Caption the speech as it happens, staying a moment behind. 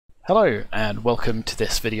Hello and welcome to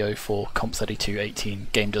this video for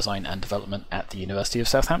COMP3218 Game Design and Development at the University of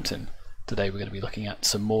Southampton. Today we're going to be looking at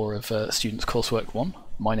some more of Students Coursework 1.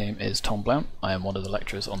 My name is Tom Blount, I am one of the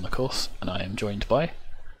lecturers on the course and I am joined by...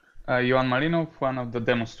 Johan Marinov, one of the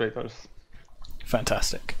demonstrators.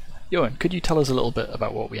 Fantastic. Johan, could you tell us a little bit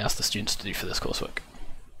about what we asked the students to do for this coursework?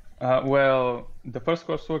 Well, the first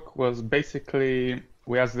coursework was basically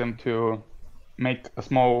we asked them to make a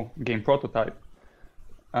small game prototype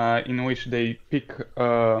in which they pick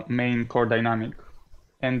a main core dynamic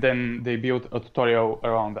and then they build a tutorial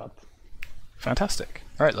around that. Fantastic.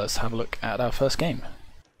 Alright, let's have a look at our first game.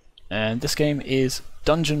 And this game is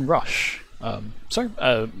Dungeon Rush.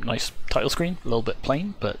 Nice title screen, a little bit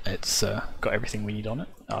plain, but it's got everything we need on it.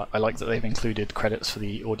 I like that they've included credits for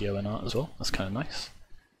the audio and art as well, that's kind of nice.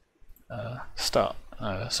 Start.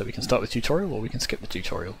 So we can start with tutorial or we can skip the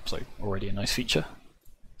tutorial, so already a nice feature.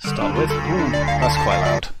 Start with... Ooh, that's quite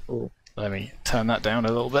loud. Ooh. Let me turn that down a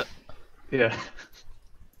little bit. Yeah.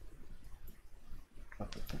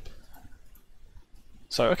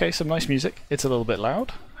 So, okay, some nice music. It's a little bit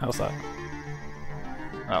loud. How's that?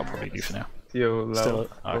 That'll probably do for now. Still loud. Still,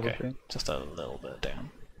 okay, probably. just a little bit down.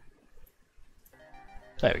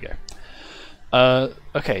 There we go.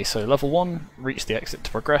 Okay, so level 1, reach the exit to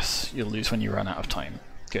progress. You'll lose when you run out of time.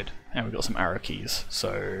 Good. And we've got some arrow keys,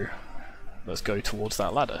 so let's go towards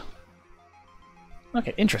that ladder.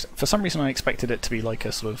 Okay, interesting. For some reason I expected it to be like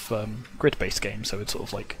a sort of grid-based game, so it's sort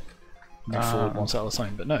of like move forward one cell at a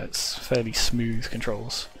time, but no, it's fairly smooth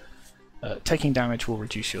controls. Taking damage will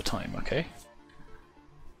reduce your time, okay?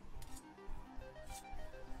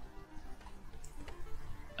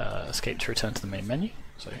 Escape to return to the main menu.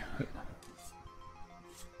 So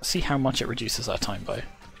see how much it reduces our time by.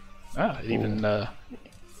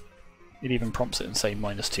 It even prompts it and say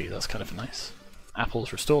 -2. That's kind of nice.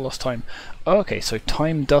 Apples restore lost time. Oh, okay, so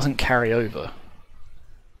time doesn't carry over.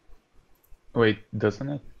 Wait, doesn't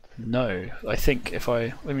it? No, I think if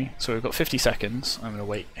I so we've got 50 seconds. I'm gonna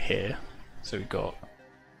wait here. So we've got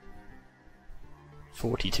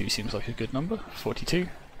 42 seems like a good number. 42,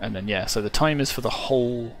 and then yeah. So the time is for the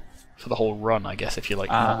whole run, I guess, if you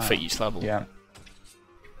like, not for each level. Yeah.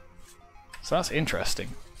 So that's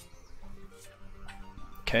interesting.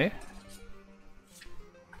 Okay.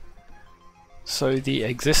 So the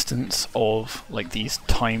existence of like these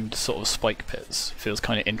timed sort of spike pits feels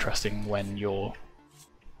kind of interesting when you're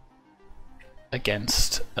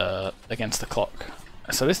against the clock.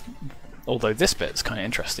 So this, although this bit's kind of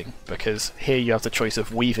interesting because here you have the choice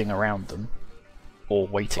of weaving around them or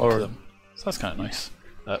waiting for them. So that's kind of nice.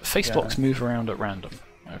 Face blocks move around at random.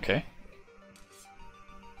 Okay.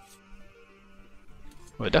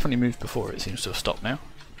 Well, it definitely moved before. It seems to have stopped now.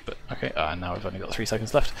 But okay, and now I've only got 3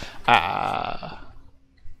 seconds left.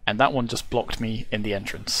 And that one just blocked me in the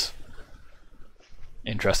entrance.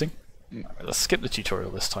 Interesting. Let's skip the tutorial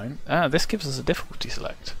this time. This gives us a difficulty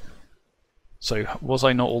select. So was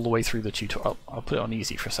I not all the way through the tutorial? I'll put it on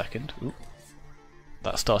easy for a second. Ooh.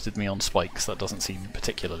 That started me on spikes. That doesn't seem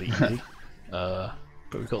particularly easy. But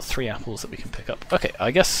we've got 3 apples that we can pick up. Okay, I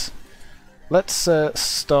guess let's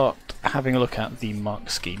start having a look at the mark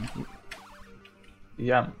scheme.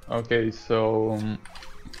 Yeah, okay, so...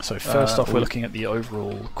 So first off, we're looking at the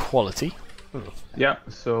overall quality. Yeah,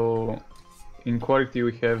 so in quality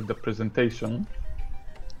we have the presentation,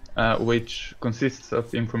 which consists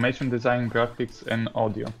of information design, graphics and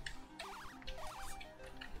audio.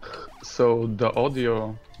 So the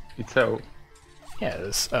audio itself... Yeah,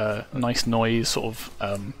 there's nice noise sort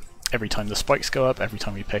of every time the spikes go up, every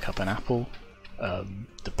time we pick up an apple.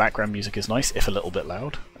 The background music is nice, if a little bit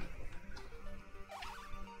loud.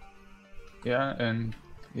 Yeah, and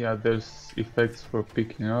yeah, there's effects for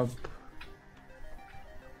picking up.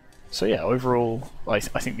 So yeah, overall, I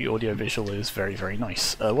think the audio visual is very, very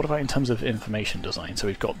nice. What about in terms of information design? So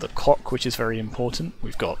we've got the clock, which is very important.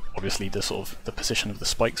 We've got obviously the sort of the position of the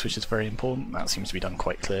spikes, which is very important. That seems to be done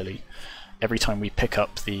quite clearly. Every time we pick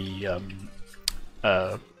up the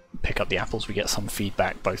apples, we get some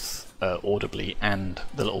feedback, both audibly and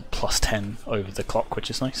the little +10 over the clock, which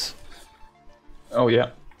is nice. Oh yeah.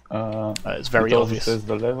 It's very obvious. Says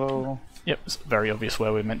the level. Yep, it's very obvious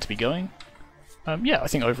where we're meant to be going. Yeah, I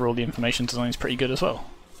think overall the information design is pretty good as well.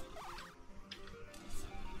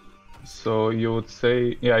 So you would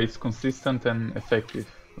say, yeah, it's consistent and effective,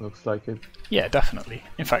 looks like it. Yeah, definitely.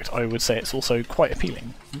 In fact, I would say it's also quite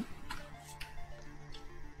appealing.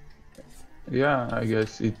 Yeah, I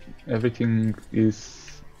guess everything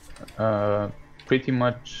is pretty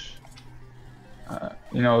much,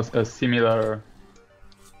 a similar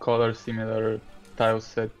color, similar tile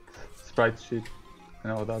set, sprite sheet,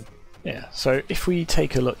 and all that. Yeah, so if we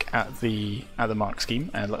take a look at the mark scheme,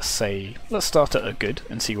 and let's start at a good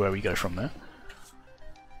and see where we go from there.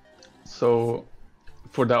 So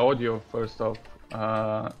for the audio, first off,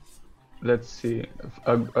 let's see.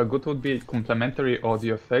 A good would be complementary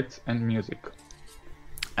audio effects and music.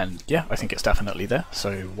 And yeah, I think it's definitely there.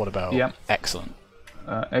 So what about excellent?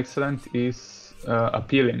 Excellent is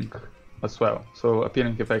appealing as well. So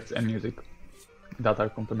appealing effects and music that are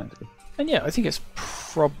complementary. And yeah, I think it's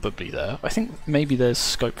probably there. I think maybe there's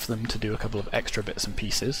scope for them to do a couple of extra bits and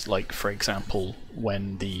pieces, like for example,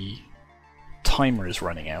 when the timer is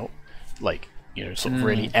running out, like, you know, sort of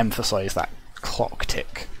really emphasize that clock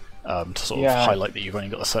tick to sort of highlight that you've only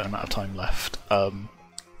got a certain amount of time left.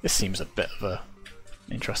 This seems a bit of a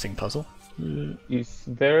interesting puzzle. Is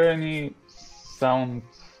there any sound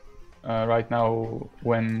right now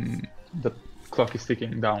when the clock is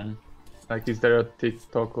ticking down? Like, is there a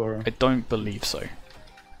tick-tock or? I don't believe so.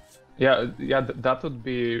 Yeah, that would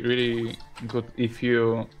be really good if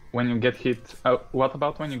you, when you get hit. What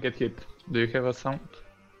about when you get hit? Do you have a sound?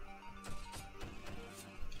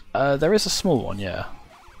 There is a small one, yeah.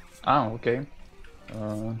 Ah, okay.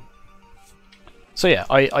 So yeah,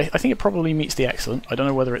 I think it probably meets the excellent. I don't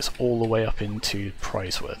know whether it's all the way up into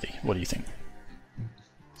prizeworthy. What do you think?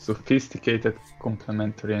 Sophisticated,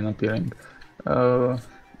 complementary, and appealing.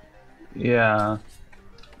 Yeah,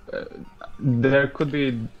 there could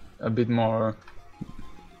be a bit more,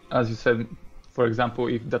 as you said. For example,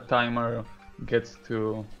 if the timer gets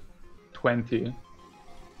to 20,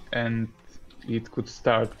 and it could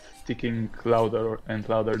start ticking louder and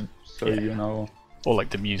louder, so you know. Or like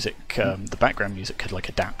the music, the background music could like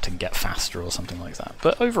adapt and get faster or something like that.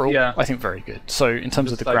 But overall, I think very good. So in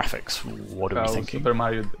terms of the graphics, what are we thinking? Super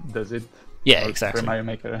Mario does it. Yeah, exactly. Super Mario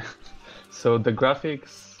Maker. So the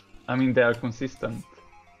graphics, I mean, they are consistent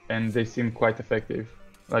and they seem quite effective.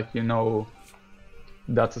 Like, you know,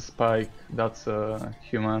 that's a spike, that's a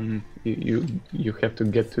human. You have to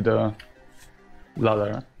get to the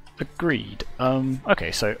ladder. Agreed.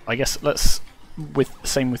 Okay, so I guess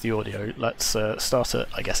same with the audio. Let's start at,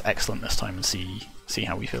 I guess, excellent this time and see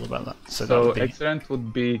how we feel about that. So that would be... excellent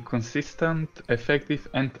would be consistent, effective,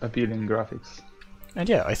 and appealing graphics. And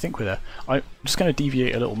yeah, I think we're there. I'm just going to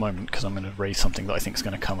deviate a little moment because I'm going to raise something that I think is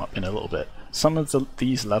going to come up in a little bit. Some of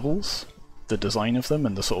these levels, the design of them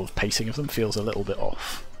and the sort of pacing of them feels a little bit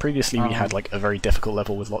off. Previously we had like a very difficult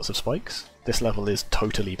level with lots of spikes. This level is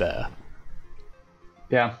totally bare.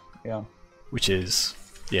 Yeah. Which is,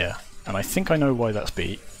 and I think I know why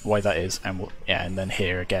that is, and and then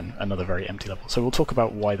here again another very empty level. So we'll talk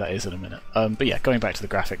about why that is in a minute. But yeah, going back to the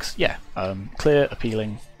graphics, clear,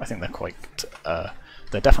 appealing. I think they're quite,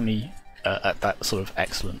 they're definitely at that sort of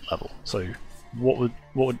excellent level. So what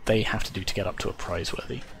would they have to do to get up to a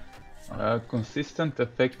prizeworthy? Consistent,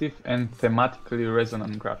 effective, and thematically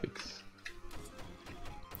resonant graphics.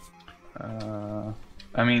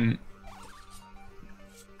 I mean,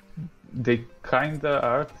 they kinda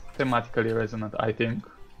are thematically resonant, I think,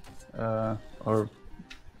 or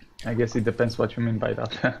I guess it depends what you mean by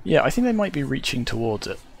that. Yeah, I think they might be reaching towards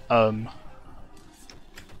it. I'm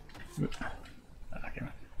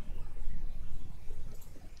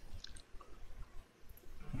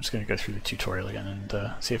just going to go through the tutorial again and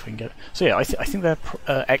see if we can get it. So yeah, I think they're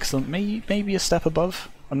excellent. Maybe a step above.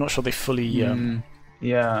 I'm not sure they fully.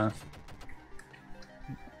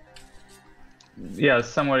 Yeah,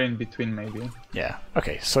 somewhere in between maybe. Yeah,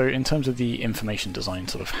 okay, so in terms of the information design,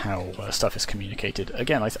 sort of how stuff is communicated,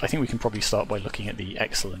 again, I think we can probably start by looking at the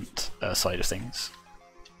excellent side of things.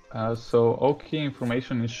 So all key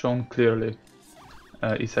information is shown clearly,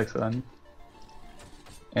 is excellent.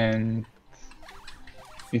 And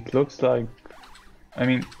it looks like, I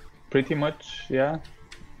mean, pretty much, yeah,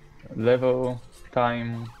 level,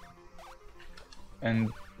 time, and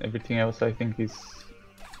everything else I think is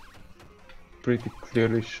pretty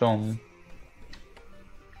clearly shown.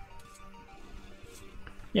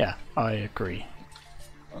 Yeah, I agree.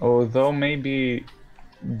 Although maybe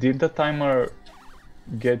did the timer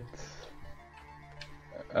get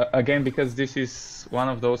again, because this is one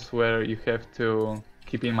of those where you have to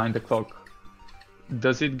keep in mind the clock.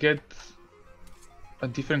 Does it get a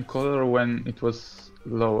different color when it was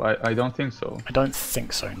low? I don't think so. I don't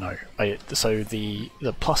think so, no. So the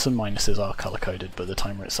plus and minuses are color coded, but the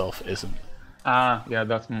timer itself isn't. Yeah,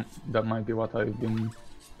 that might be what I've been.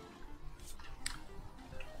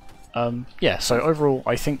 Yeah, so overall,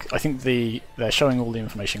 I think they're showing all the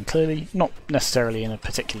information clearly, not necessarily in a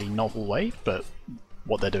particularly novel way, but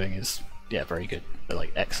what they're doing is very good. They're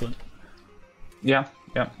like excellent. Yeah.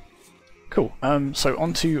 Cool. So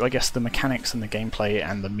on to, I guess, the mechanics and the gameplay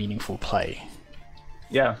and the meaningful play.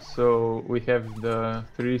 Yeah, so we have the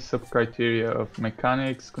 3 sub-criteria of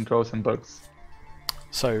mechanics, controls, and bugs.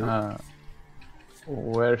 So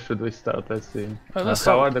where should we start? Let's see. let's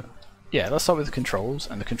start with the controls,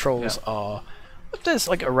 and the controls are... There's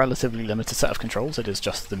like a relatively limited set of controls. It is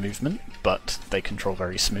just the movement, but they control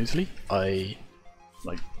very smoothly. I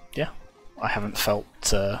haven't felt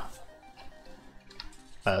that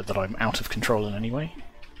I'm out of control in any way.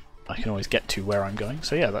 I can always get to where I'm going.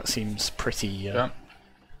 So yeah, that seems pretty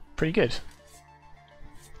pretty good.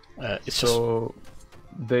 So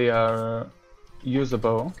they are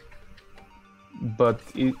usable, but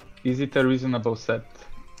is it a reasonable set?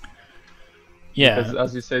 Yeah. Because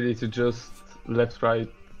as you said, it's just left, right,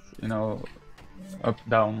 up,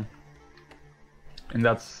 down, and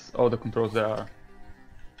that's all the controls there are.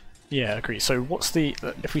 Yeah, I agree. So what's the...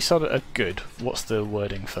 if we start at a good, what's the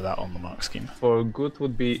wording for that on the mark scheme? For good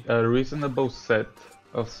would be a reasonable set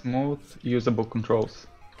of smooth, usable controls.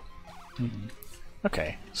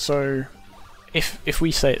 Okay, so if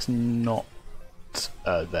we say it's not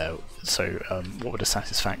there, so what would a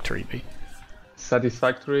satisfactory be?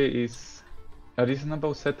 Satisfactory is a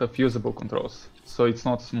reasonable set of usable controls, so it's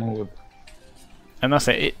not smooth. And that's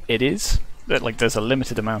it. It is. Like, there's a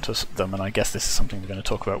limited amount of them, and I guess this is something we're going to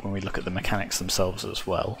talk about when we look at the mechanics themselves as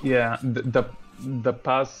well. Yeah, the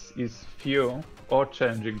pass is few or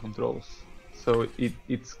challenging controls, so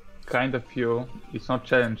it's kind of few. It's not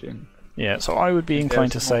challenging. Yeah, so I would be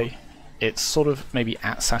inclined to say it's sort of maybe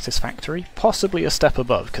at satisfactory, possibly a step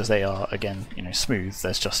above, because they are, again, smooth.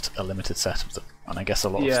 There's just a limited set of them, and I guess a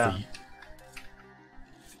lot of the...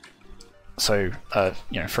 So,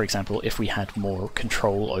 for example, if we had more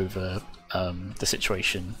control over the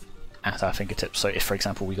situation at our fingertips, so if, for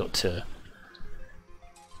example, we got to...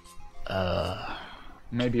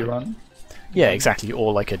 maybe run? Yeah, exactly,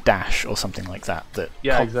 or like a dash or something like that,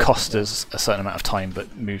 cost us a certain amount of time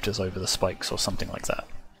but moved us over the spikes or something like that.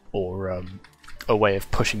 Or a way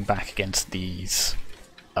of pushing back against these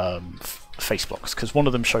face blocks, because one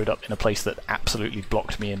of them showed up in a place that absolutely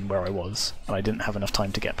blocked me in where I was, and I didn't have enough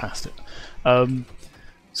time to get past it.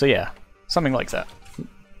 So yeah, something like that.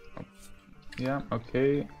 Yeah,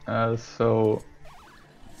 okay. So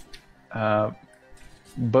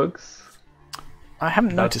bugs? I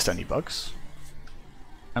haven't noticed any bugs.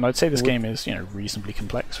 And I'd say this game is, reasonably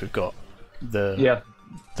complex. We've got the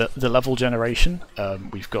level generation,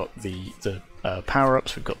 we've got the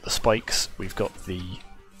power-ups, we've got the spikes, we've got the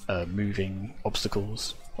moving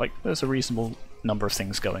obstacles. Like, there's a reasonable number of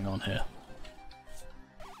things going on here.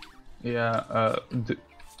 Yeah,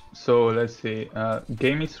 so let's see.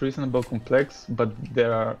 Game is reasonable complex, but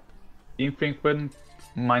there are infrequent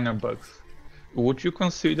minor bugs. Would you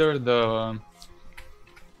consider the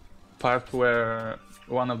part where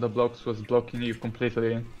one of the blocks was blocking you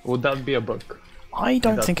completely, would that be a bug? I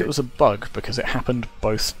don't think it was a bug, because it happened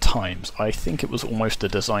both times. I think it was almost a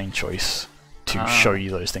design choice to show you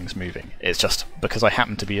those things moving. It's just because I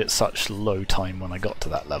happened to be at such low time when I got to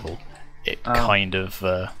that level, it kind of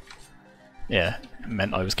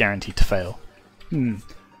meant I was guaranteed to fail.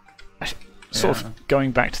 Sort of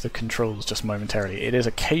going back to the controls just momentarily, it is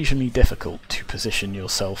occasionally difficult to position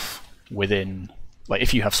yourself within... Like,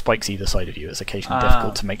 if you have spikes either side of you, it's occasionally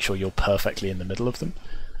difficult to make sure you're perfectly in the middle of them.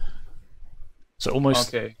 So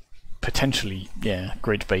almost potentially,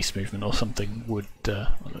 grid-based movement or something would...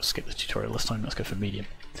 let's skip the tutorial this time, let's go for medium.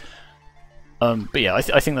 But yeah, I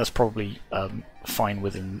think that's probably fine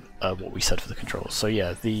within what we said for the controls. So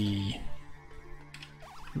yeah, the...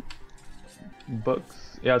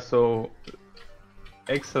 Bugs. Yeah, so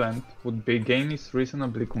excellent would be game is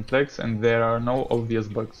reasonably complex and there are no obvious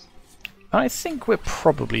bugs. I think we're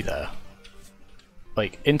probably there.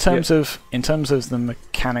 Like, in terms of the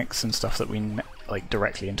mechanics and stuff that we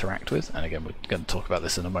directly interact with, and again we're going to talk about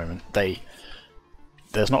this in a moment,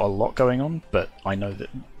 there's not a lot going on, but I know that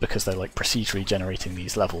because they're like procedurally generating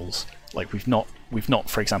these levels, like we've not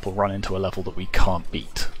for example run into a level that we can't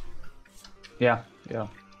beat. Yeah.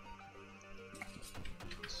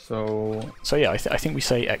 So yeah, I think we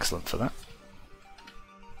say excellent for that.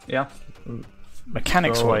 Yeah.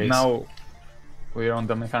 Mechanics wise. Now we're on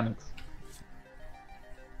the mechanics.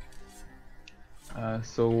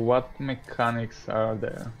 So what mechanics are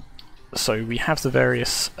there? So we have the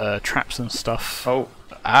various traps and stuff. Oh,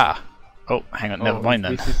 hang on, never mind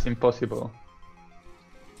then. This is impossible.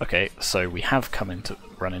 Okay, so we have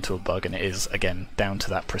run into a bug, and it is again down to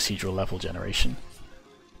that procedural level generation.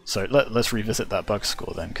 So let's revisit that bug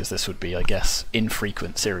score then, because this would be, I guess,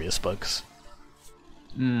 infrequent serious bugs.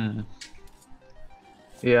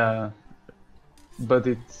 Yeah, but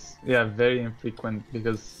it's very infrequent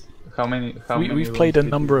because How many? How many We've played a rooms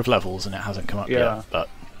did number you- of levels and it hasn't come up Yeah. yet. But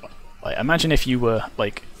like, imagine if you were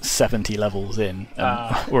like 70 levels in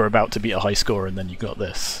and were about to beat a high score, and then you got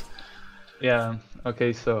this. Yeah.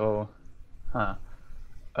 Okay. So,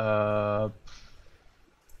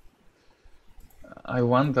 I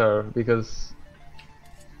wonder because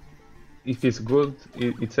if it's good,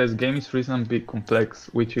 it says game is reasonably complex,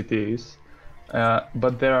 which it is,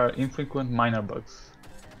 but there are infrequent minor bugs.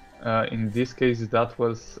 In this case, that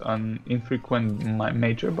was an infrequent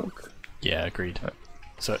major bug. Yeah, agreed.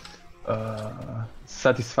 So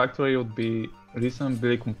Satisfactory would be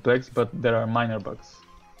reasonably complex, but there are minor bugs.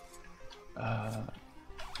 I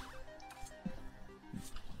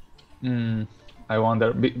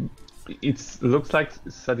wonder. It looks like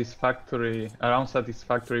satisfactory, around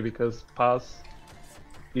satisfactory, because pass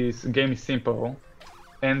is game is simple,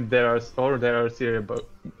 and there are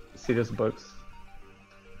serious bugs.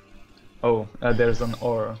 Oh, there's an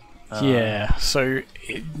or. yeah, so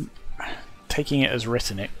taking it as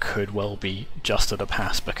written, it could well be just at a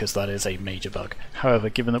pass because that is a major bug. However,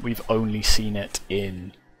 given that we've only seen it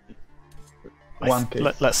in one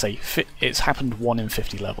case, let's say it's happened 1 in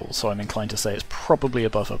 50 levels, so I'm inclined to say it's probably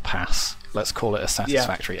above a pass. Let's call it a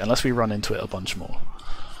satisfactory, unless we run into it a bunch more.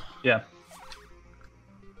 Yeah.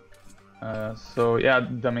 So yeah,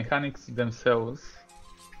 the mechanics themselves.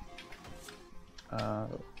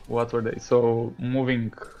 What were they? So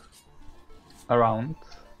moving around,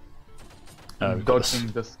 dodging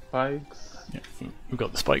the spikes. Yeah, we've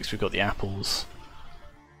got the spikes, we've got the apples,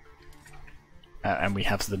 and we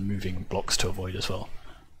have the moving blocks to avoid as well.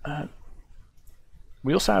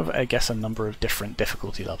 We also have, I guess, a number of different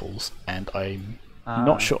difficulty levels, and I'm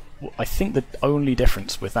not sure. I think the only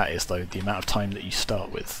difference with that is, though, the amount of time that you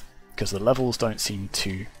start with, because the levels don't seem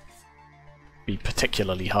to be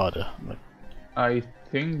particularly harder. I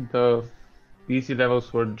think the easy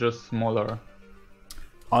levels were just smaller.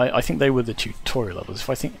 I think they were the tutorial levels. If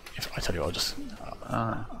I tell you, I'll just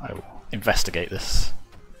I will investigate this.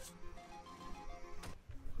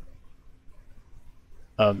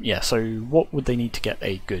 Yeah, so what would they need to get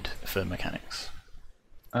a good for mechanics?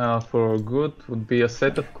 For good would be a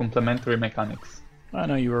set of complementary mechanics. I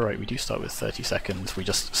know you were right, we do start with 30 seconds, we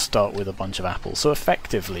just start with a bunch of apples. So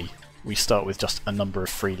effectively, we start with just a number of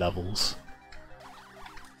free levels.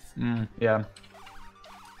 Yeah.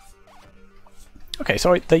 Okay,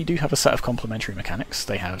 so they do have a set of complementary mechanics.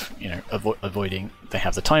 They have, avoiding, they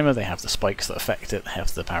have the timer, they have the spikes that affect it, they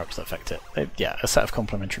have the power-ups that affect it. Yeah, a set of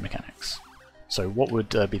complementary mechanics. So what would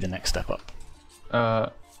be the next step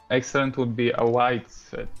up? Excellent would be a wide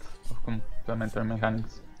set of complementary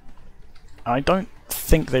mechanics. I don't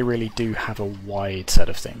think they really do have a wide set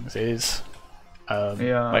of things. It is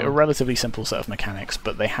like a relatively simple set of mechanics,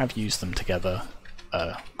 but they have used them together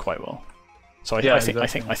quite well. So I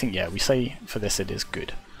think yeah, we say for this it is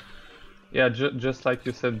good. Yeah, just like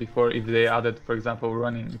you said before, if they added, for example,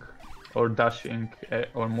 running or dashing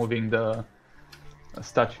or moving the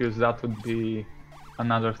statues, that would be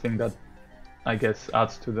another thing that I guess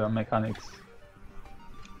adds to the mechanics.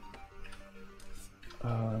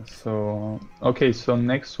 So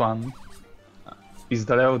next one is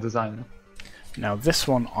the level design. Now this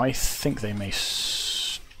one I think they may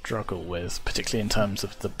struggle with, particularly in terms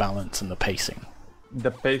of the balance and the pacing.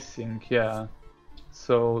 The pacing, yeah.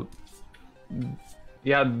 So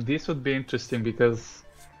yeah, this would be interesting because,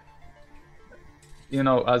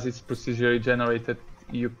 as it's procedurally generated,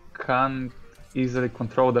 you can't easily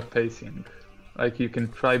control the pacing. Like, you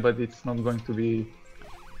can try, but it's not going to be...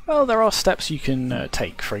 Well, there are steps you can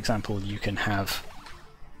take. For example, you can have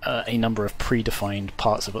a number of predefined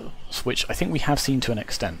parts of it, which I think we have seen to an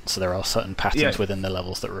extent. So there are certain patterns within the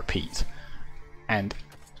levels that repeat. And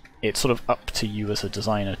it's sort of up to you as a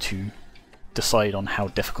designer to decide on how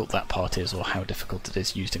difficult that part is or how difficult it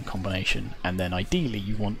is used in combination. And then ideally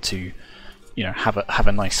you want to have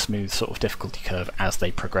a nice smooth sort of difficulty curve as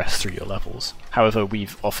they progress through your levels. However,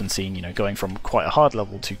 we've often seen, going from quite a hard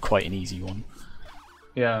level to quite an easy one.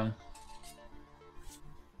 Yeah.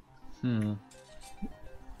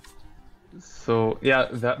 So yeah,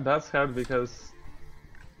 that's hard because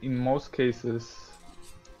in most cases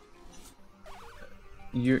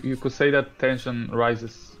you could say that tension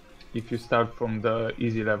rises if you start from the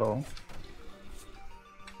easy level.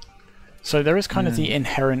 So there is kind of the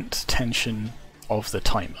inherent tension of the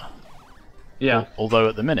timer. Yeah. Although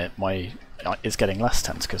at the minute it's getting less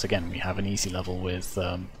tense because again we have an easy level with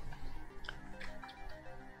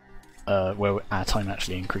where our time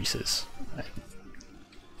actually increases.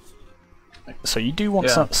 So you do want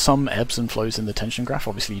some ebbs and flows in the tension graph.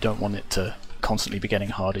 Obviously you don't want it to constantly be getting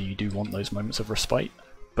harder. You do want those moments of respite,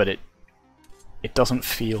 but it doesn't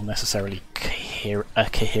feel necessarily a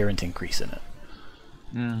coherent increase in it.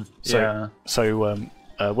 So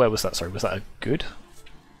where was that? Sorry, was that a good?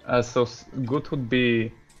 So good would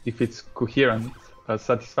be if it's coherent.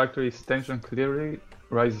 Satisfactory is tension clearly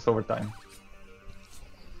rises over time.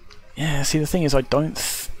 Yeah, see, the thing is, I don't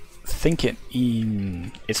think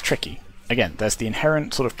it's tricky. Again, there's the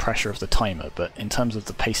inherent sort of pressure of the timer, but in terms of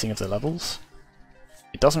the pacing of the levels,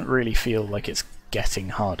 it doesn't really feel like it's getting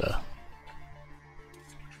harder.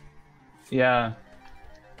 Yeah.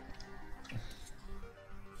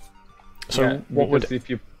 So yeah, what would... if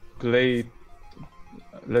you play,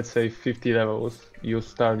 let's say, 50 levels, you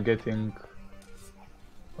start getting,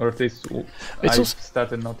 or at least I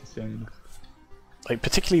started noticing. Like,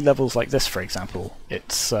 particularly levels like this, for example,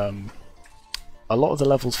 it's a lot of the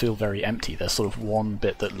levels feel very empty. There's sort of one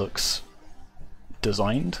bit that looks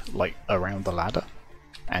designed, like around the ladder,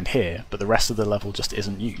 and here, but the rest of the level just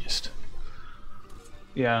isn't used.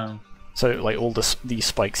 Yeah. So, like, all these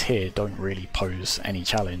spikes here don't really pose any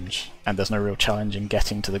challenge, and there's no real challenge in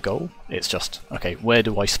getting to the goal. It's just, okay, where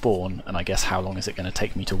do I spawn, and I guess how long is it going to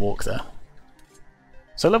take me to walk there?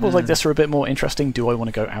 So levels like this are a bit more interesting. Do I want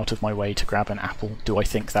to go out of my way to grab an apple? Do I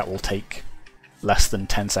think that will take less than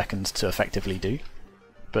 10 seconds to effectively do?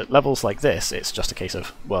 But levels like this, it's just a case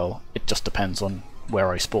of, well, it just depends on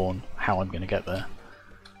where I spawn, how I'm going to get there.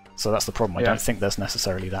 So that's the problem. I don't think there's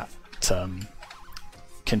necessarily that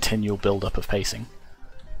continual build-up of pacing.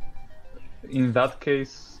 In that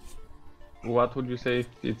case, what would you say if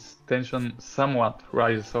its tension somewhat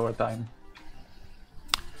rises over time?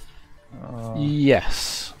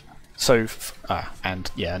 Yes. So,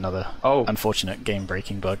 and yeah, another unfortunate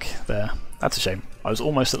game-breaking bug there. That's a shame. I was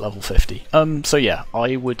almost at level 50. So yeah,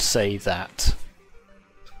 I would say that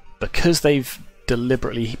because they've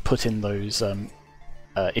deliberately put in those,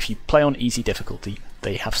 if you play on easy difficulty,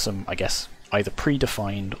 they have some, I guess, either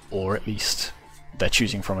predefined or at least they're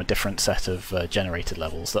choosing from a different set of generated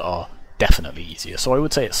levels that are definitely easier. So I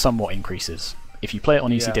would say it somewhat increases. If you play it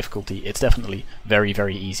on easy difficulty, it's definitely very,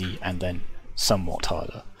 very easy and then somewhat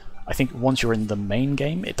harder. I think once you're in the main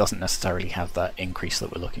game, it doesn't necessarily have that increase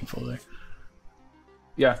that we're looking for, though.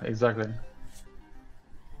 Yeah, exactly.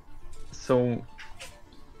 So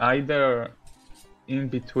either in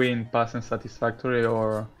between pass and satisfactory,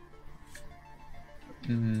 or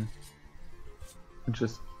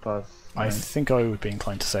just pass. I think I would be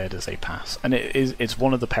inclined to say it is a pass, and it's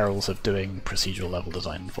one of the perils of doing procedural level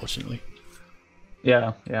design, unfortunately.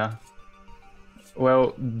 Yeah, yeah.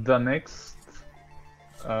 Well, the next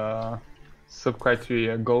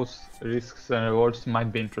sub-criteria, goals, risks, and rewards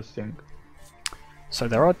might be interesting. So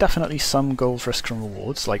there are definitely some goals, risks, and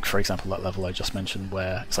rewards, like for example that level I just mentioned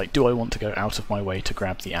where it's like, do I want to go out of my way to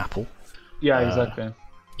grab the apple? Yeah, exactly.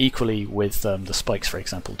 Equally with the spikes, for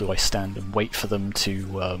example, do I stand and wait for them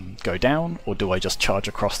to go down, or do I just charge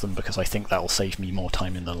across them because I think that will save me more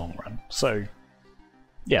time in the long run? So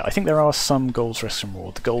yeah, I think there are some goals, risks, and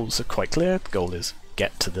rewards. The goals are quite clear. The goal is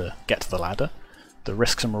get to the ladder. The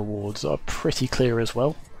risks and rewards are pretty clear as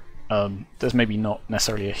well. There's maybe not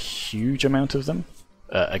necessarily a huge amount of them.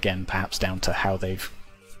 Again, perhaps down to how they've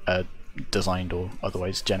designed or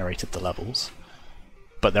otherwise generated the levels.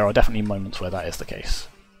 But there are definitely moments where that is the case.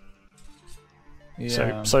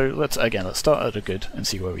 Yeah. So let's start at a good and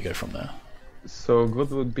see where we go from there. So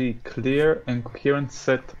good would be clear and coherent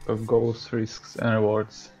set of goals, risks, and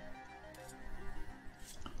rewards.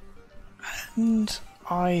 And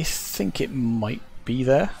I think it might be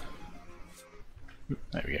there.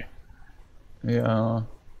 There we go. Yeah.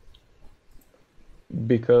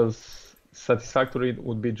 Because satisfactory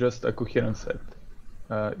would be just a coherent set,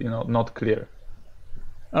 not clear.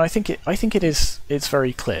 And I think it is. It's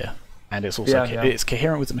very clear, and it's also it's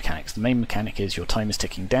coherent with the mechanics. The main mechanic is your time is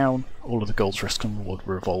ticking down. All of the goals, risk, and reward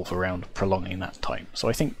revolve around prolonging that time. So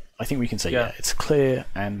I think we can say it's clear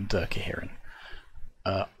and coherent.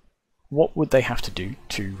 What would they have to do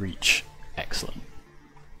to reach excellent?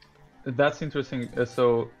 That's interesting.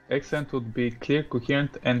 So excellent would be clear,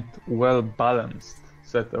 coherent, and well balanced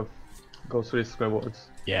set of goals, risks, rewards.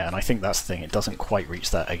 Yeah, and I think that's the thing. It doesn't quite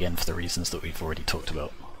reach that, again, for the reasons that we've already talked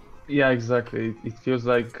about. Yeah, exactly. It feels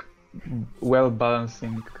like well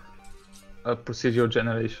balancing a procedural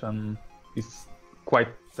generation is quite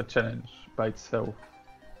a challenge by itself.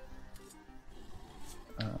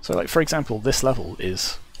 So, like, for example, this level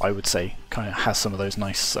is, I would say, kind of has some of those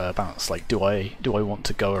nice balance. Like, do I want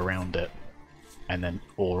to go around it and then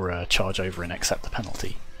or charge over and accept the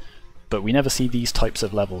penalty? But we never see these types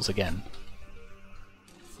of levels again.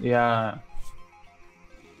 Yeah.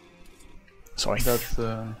 So that's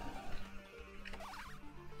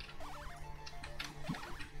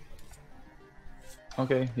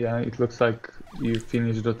Okay, yeah, it looks like you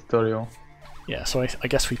finished the tutorial. Yeah, so I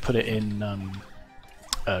guess we put it in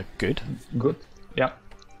good. Good, yeah.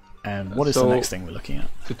 And what is the next thing we're looking at?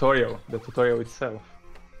 Tutorial, the tutorial itself.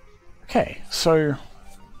 Okay, so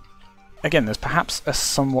again, there's perhaps a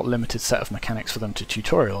somewhat limited set of mechanics for them to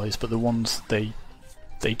tutorialize, but the ones they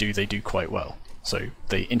do quite well. So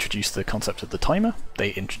they introduce the concept of the timer,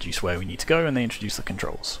 they introduce where we need to go, and they introduce the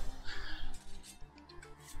controls.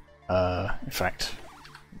 In fact,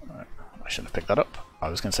 I shouldn't have picked that up. I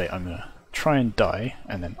was going to say I'm going to try and die,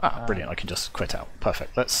 and then brilliant, I can just quit out.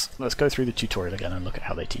 Perfect. Let's go through the tutorial again and look at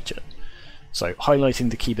how they teach it. So highlighting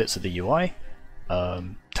the key bits of the UI,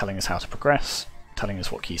 telling us how to progress, telling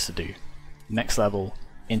us what keys to do. Next level,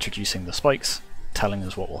 introducing the spikes, telling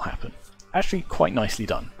us what will happen. Actually quite nicely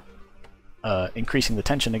done. Increasing the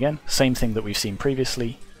tension again, same thing that we've seen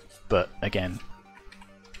previously, but again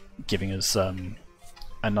giving us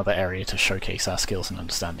another area to showcase our skills and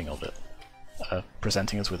understanding of it.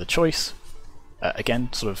 Presenting us with a choice,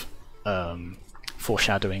 again sort of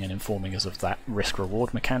foreshadowing and informing us of that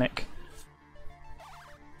risk-reward mechanic.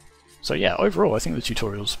 So yeah, overall I think the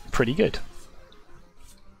tutorial's pretty good.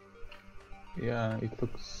 Yeah, it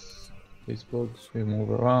looks... these blocks, we move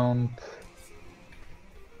around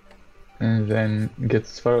and then get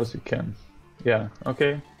as far as you can. Yeah,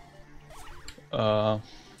 okay.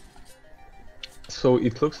 So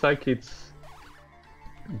it looks like it's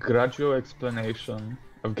gradual explanation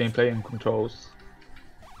of gameplay and controls,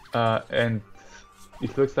 and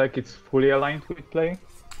it looks like it's fully aligned with play.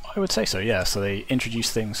 I would say so, yeah. So they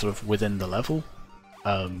introduce things sort of within the level.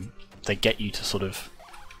 They get you to sort of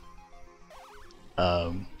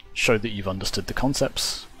show that you've understood the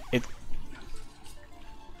concepts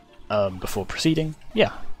before proceeding.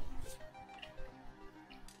 Yeah.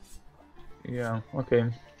 Yeah, okay.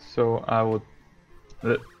 So I would...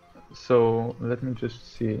 So let me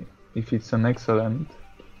just see if it's an excellent.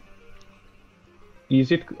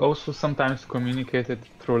 Is it also sometimes communicated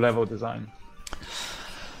through level design?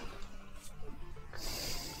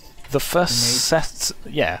 The first set,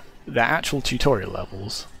 yeah, the actual tutorial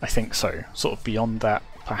levels, I think so. Sort of beyond that,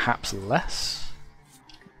 perhaps less.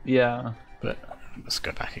 Yeah. But let's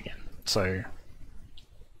go back again. So,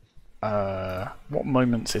 what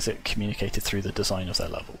moments is it communicated through the design of their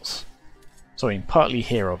levels? So I mean, partly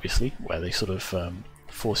here, obviously, where they sort of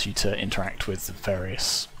force you to interact with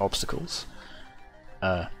various obstacles.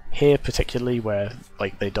 Here, particularly, where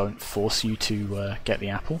like they don't force you to get the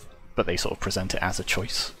apple, but they sort of present it as a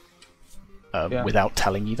choice without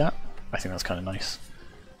telling you that. I think that's kind of nice.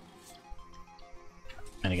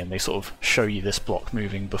 And again, they sort of show you this block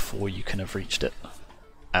moving before you can have reached it.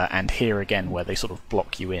 And here again, where they sort of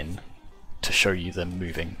block you in to show you them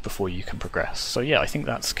moving before you can progress. So yeah, I think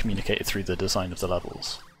that's communicated through the design of the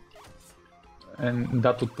levels. And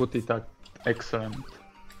that would put it at excellent.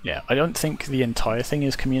 Yeah, I don't think the entire thing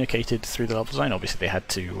is communicated through the level design. Obviously they had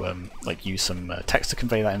to like use some text to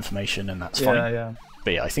convey that information, and that's fine. Yeah.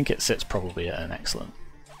 But yeah, I think it sits probably at an excellent.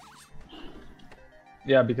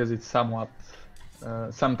 Yeah, because it's somewhat,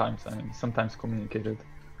 sometimes communicated,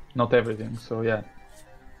 not everything, so yeah.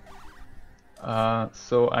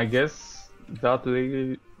 So I guess that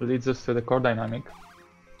leads us to the core dynamic.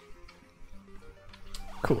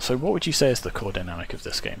 Cool, so what would you say is the core dynamic of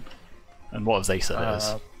this game? And what have they said it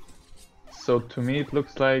is? So to me it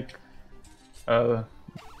looks like, I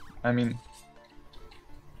mean,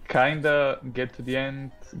 kinda get to the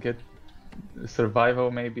end, get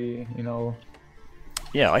survival maybe, you know.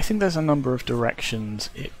 Yeah, I think there's a number of directions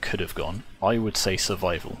it could have gone. I would say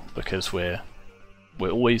survival, because we're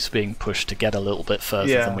always being pushed to get a little bit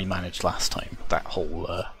further than we managed last time. That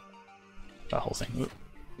whole thing.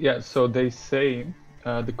 Yeah, so they say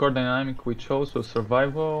the core dynamic we chose was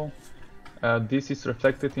survival. This is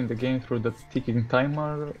reflected in the game through the ticking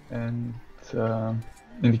timer and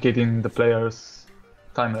indicating the player's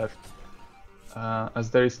time left. As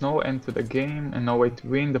there is no end to the game and no way to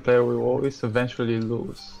win, the player will always eventually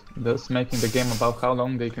lose, thus making the game about how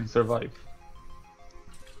long they can survive.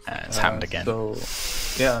 It's happened again. So,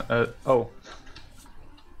 yeah, Well,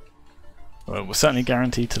 we're certainly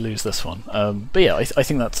guaranteed to lose this one. But yeah, I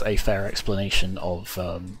think that's a fair explanation of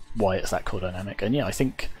why it's that core dynamic. And yeah, I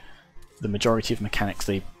think the majority of mechanics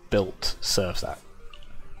they built serves that.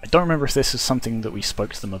 I don't remember if this is something that we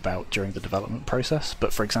spoke to them about during the development process,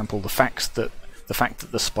 but for example, the fact that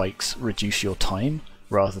the spikes reduce your time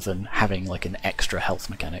rather than having like an extra health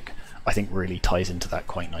mechanic, I think really ties into that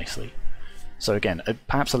quite nicely. So again,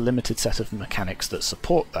 perhaps a limited set of mechanics that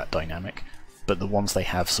support that dynamic, but the ones they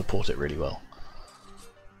have support it really well.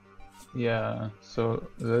 Yeah, so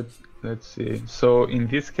let's see. So in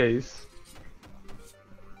this case,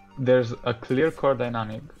 there's a clear core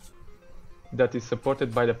dynamic that is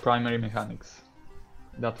supported by the primary mechanics.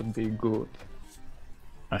 That would be good.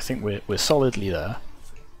 I think we're solidly there.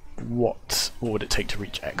 What would it take to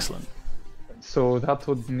reach excellent? So that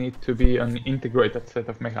would need to be an integrated set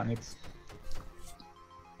of mechanics.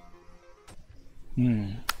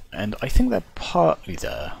 And I think they're partly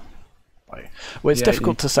there. Well, it's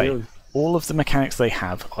difficult to say. All of the mechanics they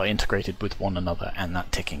have are integrated with one another and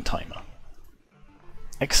that ticking timer.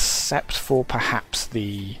 Except for perhaps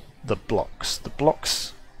the blocks. The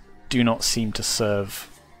blocks do not seem to serve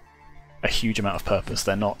a huge amount of purpose.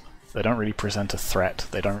 They don't really present a threat.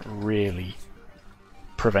 They don't really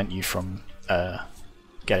prevent you from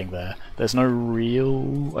getting there. There's no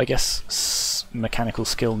real, I guess, mechanical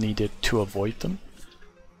skill needed to avoid them.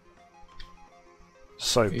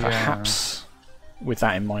 So perhaps, with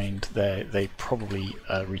that in mind, they probably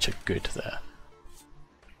reach a good there.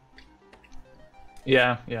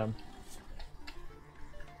 Yeah.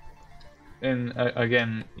 And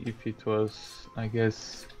again, if it was, I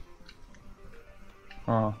guess,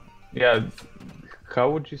 yeah, how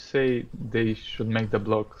would you say they should make the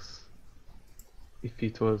blocks? If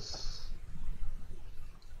it was,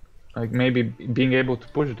 like, maybe being able to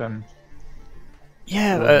push them.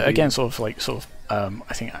 Yeah, again,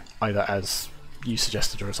 I think either as you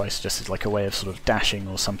suggested or as I suggested, like a way of sort of dashing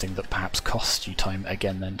or something that perhaps costs you time,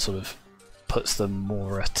 again, then sort of puts them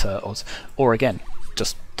more at odds. Or again,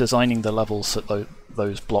 just designing the levels so that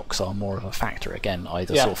those blocks are more of a factor, again,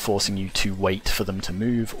 either sort of forcing you to wait for them to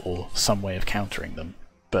move or some way of countering them.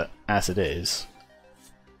 But as it is,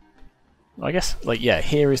 I guess,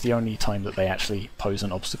 here is the only time that they actually pose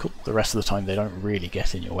an obstacle. The rest of the time they don't really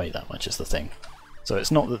get in your way that much is the thing. So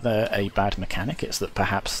it's not that they're a bad mechanic, it's that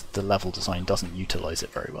perhaps the level design doesn't utilize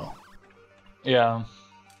it very well. Yeah,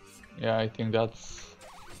 I think that's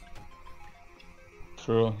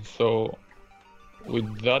true. So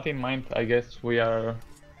with that in mind, I guess we have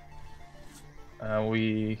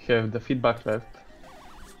the feedback left.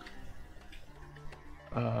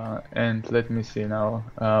 And let me see now.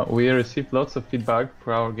 We received lots of feedback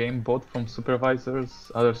for our game, both from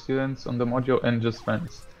supervisors, other students on the module, and just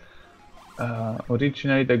friends.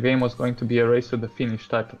 Originally, the game was going to be a race to the finish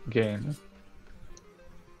type of game,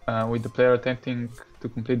 with the player attempting to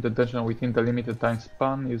complete the dungeon within the limited time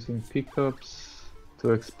span using pickups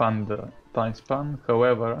to expand the time span.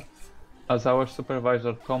 However, as our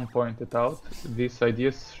supervisor Tom pointed out, these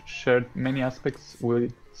ideas shared many aspects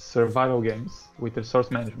with survival games with resource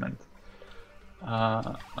management.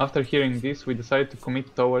 After hearing this, we decided to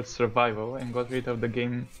commit towards survival and got rid of the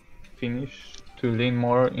game finish to lean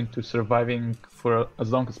more into surviving for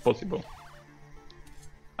as long as possible.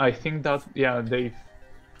 I think that, they've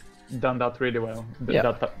done that really well.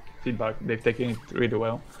 That feedback, they've taken it really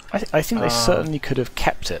well. I think they certainly could have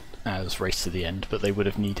kept it as race to the end, but they would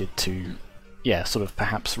have needed to, sort of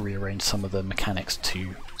perhaps rearrange some of the mechanics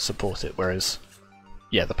to support it, whereas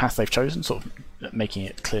the path they've chosen, sort of making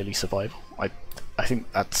it clearly survival, I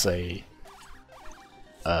think that's a...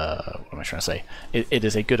 what am I trying to say? It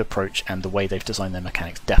is a good approach, and the way they've designed their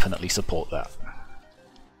mechanics definitely support that.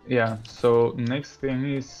 Yeah, so next thing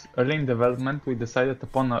is, early in development we decided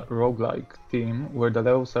upon a roguelike theme where the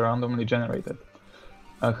levels are randomly generated.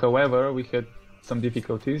 However, we had some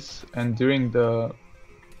difficulties, and during the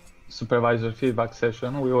supervisor feedback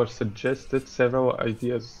session we were suggested several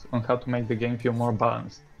ideas on how to make the game feel more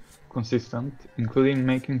balanced, consistent, including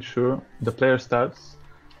making sure the player starts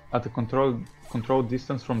at a controlled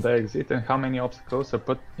distance from the exit and how many obstacles are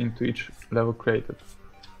put into each level created.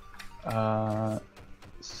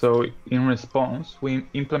 So in response, we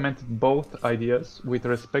implemented both ideas with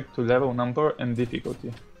respect to level number and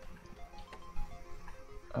difficulty.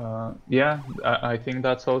 I think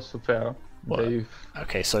that's also fair.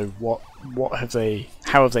 Okay, so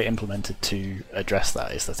how have they implemented to address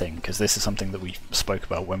that is the thing, because this is something that we spoke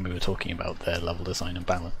about when we were talking about their level design and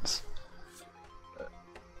balance.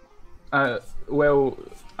 Well,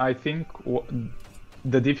 I think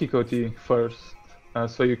the difficulty first,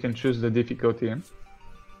 so you can choose the difficulty.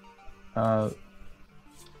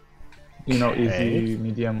 Easy,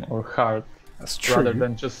 medium, or hard. That's true. Rather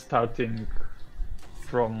than just starting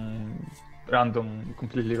from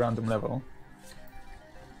completely random level.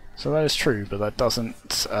 So that is true, but that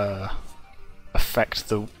doesn't affect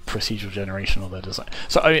the procedural generation or their design.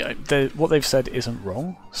 So what they've said isn't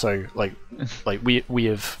wrong. So we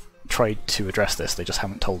have tried to address this. They just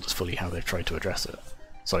haven't told us fully how they've tried to address it.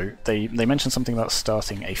 So they mentioned something about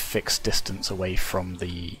starting a fixed distance away from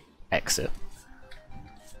the exit.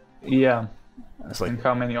 Yeah. And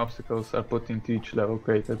how many obstacles are put into each level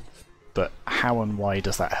created. But how and why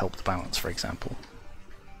does that help the balance, for example?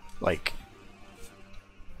 like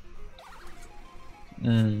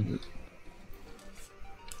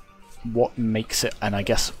what makes it, and I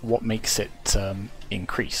guess what makes it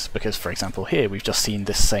increase? Because, for example, here we've just seen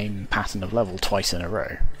this same pattern of level twice in a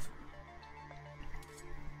row.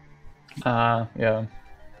 Yeah.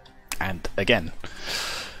 And again,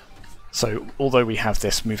 so although we have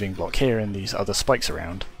this moving block here and these other spikes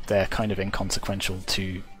around, they're kind of inconsequential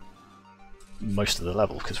to most of the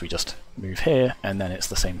level, because we just move here and then it's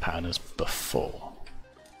the same pattern as before.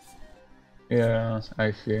 Yeah,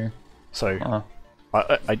 I see. So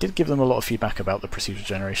I did give them a lot of feedback about the procedural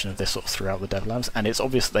generation of this sort of throughout the dev labs, and it's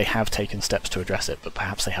obvious they have taken steps to address it, but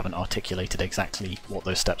perhaps they haven't articulated exactly what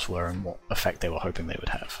those steps were and what effect they were hoping they would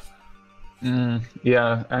have.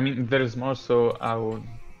 Yeah, I mean, there is more, so I will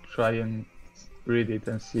try and read it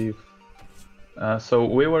and see if... so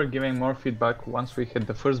we were giving more feedback once we had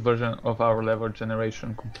the first version of our level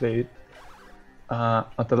generation complete.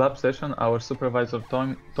 At the lab session, our supervisor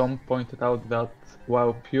Tom pointed out that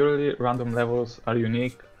while purely random levels are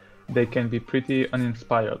unique, they can be pretty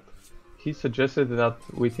uninspired. He suggested that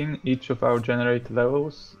within each of our generated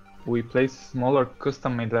levels, we place smaller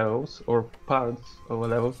custom-made levels or parts of a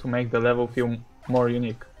level to make the level feel more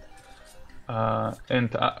unique.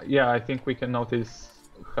 Yeah, I think we can notice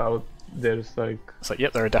how there's like... So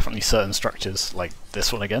yep, there are definitely certain structures, like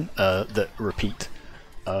this one again, that repeat.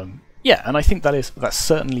 Yeah, and I think that's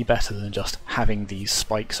certainly better than just having these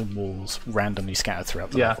spikes and walls randomly scattered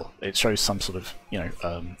throughout the level. It shows some sort of,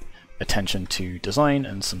 attention to design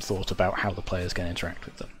and some thought about how the players can interact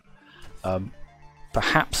with them.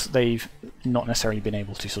 Perhaps they've not necessarily been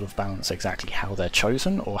able to sort of balance exactly how they're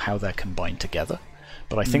chosen or how they're combined together,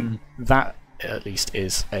 but I think that at least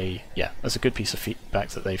is that's a good piece of feedback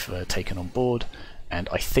that they've taken on board, and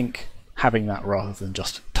I think having that rather than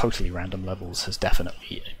just totally random levels has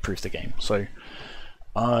definitely improved the game. So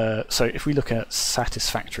so if we look at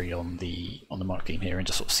satisfactory on the mark theme here and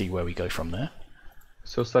just sort of see where we go from there.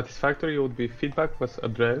 So satisfactory would be feedback was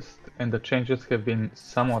addressed and the changes have been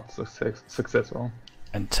somewhat successful.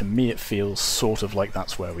 And to me it feels sort of like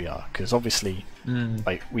that's where we are, because obviously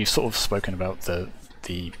like we've sort of spoken about the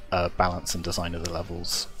balance and design of the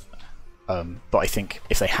levels, but I think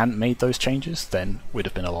if they hadn't made those changes then we'd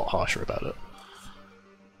have been a lot harsher about it.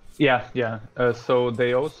 Yeah. So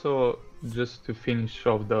they also, just to finish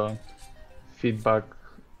off the feedback,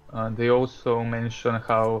 they also mentioned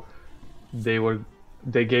how they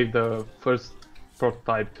gave the first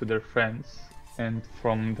prototype to their friends, and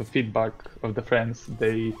from the feedback of the friends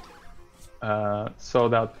they saw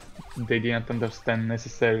that they didn't understand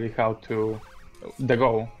necessarily how to the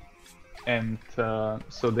goal, and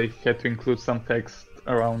so they had to include some text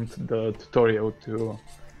around the tutorial to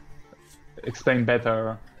explain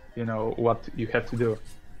better, what you have to do.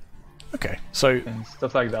 Okay, so and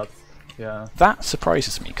stuff like that. Yeah, that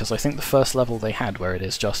surprises me, because I think the first level they had, where it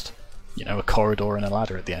is just a corridor and a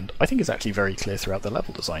ladder at the end, I think is actually very clear throughout the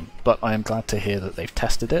level design. But I am glad to hear that they've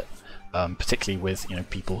tested it, particularly with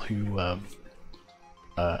people who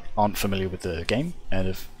aren't familiar with the game and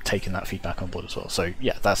have taken that feedback on board as well. So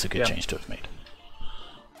yeah, that's a good change to have made.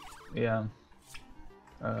 Yeah,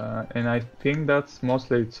 and I think that's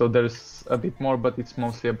mostly it. So there's a bit more, but it's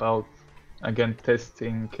mostly about, again,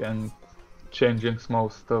 testing and changing small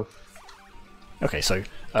stuff. Okay, so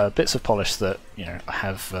bits of polish that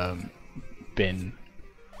have been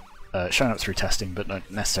shown up through testing, but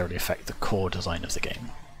don't necessarily affect the core design of the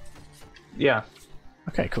game. Yeah.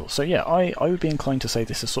 Okay, cool. So yeah, I would be inclined to say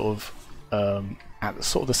this is sort of at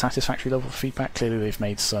sort of the satisfactory level of feedback. Clearly, they've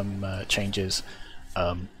made some changes.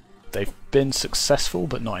 They've been successful,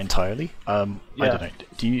 but not entirely. I don't know.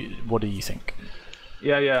 What do you think?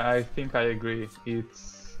 Yeah. I think I agree.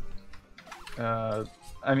 It's.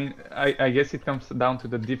 I mean, I guess it comes down to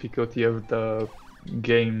the difficulty of the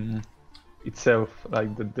game itself,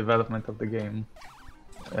 like the development of the game.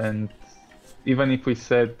 And even if we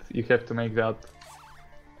said you have to make that,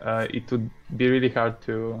 it would be really hard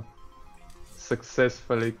to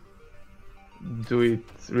successfully do it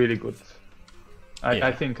really good.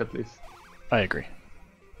 I think, at least. I agree.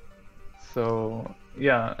 So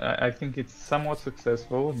yeah, I think it's somewhat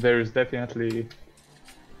successful. There is definitely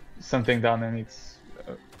something done, and it's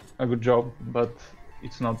a good job, but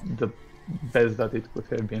it's not the best that it could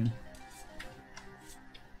have been.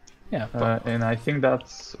 Yeah, and I think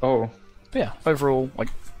that's all. Yeah, overall,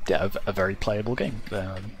 a very playable game.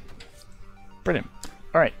 Brilliant.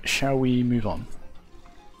 All right, shall we move on?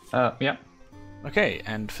 Yeah. Okay,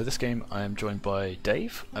 and for this game, I am joined by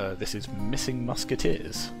Dave. This is Missing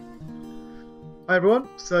Musketeers. Hi everyone.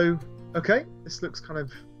 So, okay, this looks kind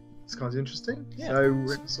of interesting. Yeah. So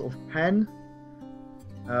we're in a sort of pen.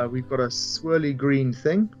 We've got a swirly green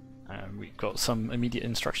thing. And we've got some immediate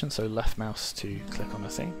instructions, so left mouse to click on a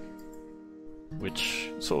thing, which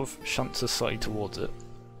sort of shunts us slightly towards it.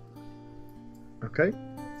 Okay.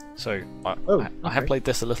 So I have played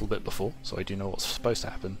this a little bit before, so I do know what's supposed to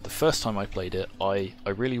happen. The first time I played it, I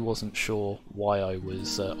really wasn't sure why I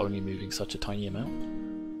was only moving such a tiny amount.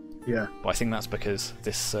 Yeah. But I think that's because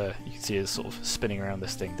this you can see is sort of spinning around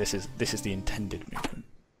this thing. This is the intended movement.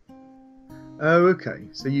 Oh, okay.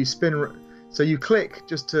 So you spin. So you click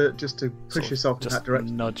just to push yourself in that direction.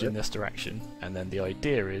 Just nudge in this direction, and then the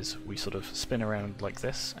idea is we sort of spin around like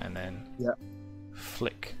this, and then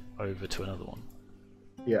flick over to another one.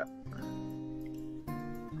 Yeah.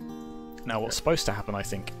 Now what's supposed to happen, I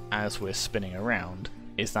think, as we're spinning around,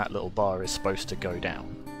 is that little bar is supposed to go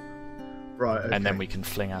down. Right, okay. And then we can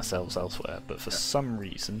fling ourselves elsewhere, but for some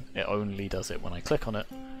reason it only does it when I click on it,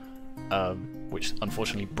 which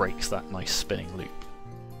unfortunately breaks that nice spinning loop.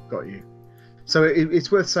 Got you. So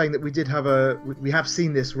it's worth saying that we have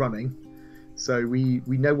seen this running, so we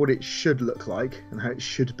know what it should look like and how it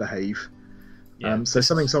should behave. Yeah, so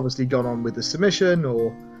something's obviously gone on with the submission,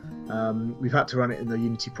 or we've had to run it in the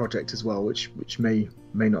Unity project as well, which may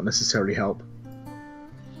not necessarily help.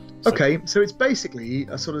 Okay, so it's basically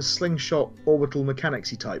a sort of slingshot orbital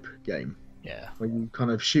mechanics-y type game. Yeah. Where you kind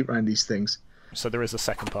of shoot around these things. So there is a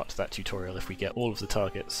second part to that tutorial if we get all of the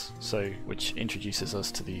targets, which introduces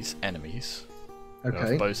us to these enemies.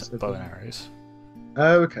 Okay. Bow and arrows.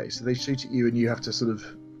 Oh, okay. So they shoot at you and you have to sort of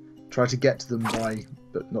try to get to them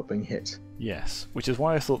but not being hit. Yes, which is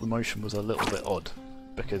why I thought the motion was a little bit odd,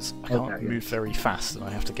 because I can't move very fast and I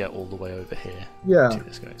have to get all the way over here to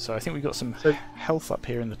this guy. So I think we've got some health up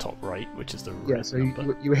here in the top right, which is the red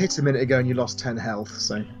number. You were hit a minute ago and you lost 10 health,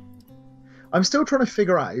 so... I'm still trying to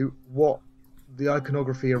figure out what the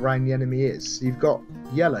iconography around the enemy is. So you've got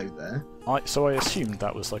yellow there. So I assumed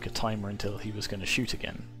that was like a timer until he was going to shoot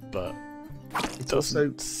again, but it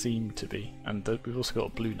doesn't seem to be. And we've also got a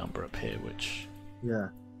blue number up here, which... Yeah.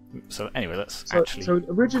 So anyway, So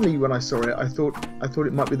originally when I saw it, I thought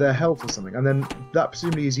it might be their health or something, and then that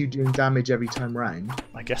presumably is you doing damage every time round.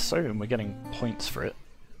 I guess so, and we're getting points for it,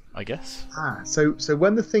 I guess. So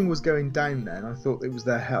when the thing was going down then, I thought it was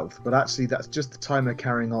their health, but actually that's just the timer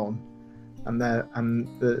carrying on,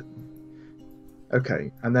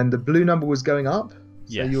 okay, and then the blue number was going up,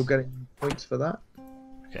 so you're getting points for that.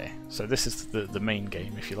 Okay, so this is the main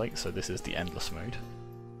game, if you like, so this is the endless mode.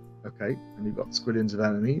 Okay, and you've got squillions of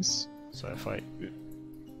enemies. So if I...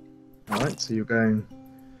 Alright, so you're going...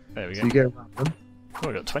 There we go. So you go around them. Oh,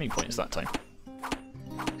 I got 20 points that time.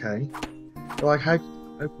 Okay. Like how...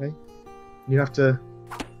 Okay. You have to...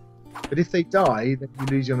 But if they die, then you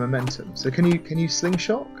lose your momentum. So can you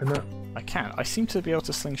slingshot? Can that... I can. I seem to be able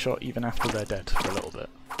to slingshot even after they're dead for a little bit.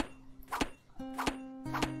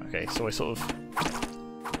 Okay, so I sort of...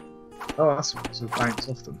 Oh, that's what sort of bounce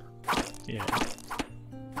off them. Yeah.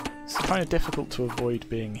 It's kind of difficult to avoid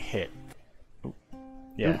being hit. Ooh.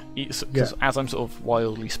 Yeah, because as I'm sort of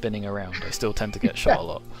wildly spinning around, I still tend to get shot a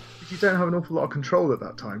lot. You don't have an awful lot of control at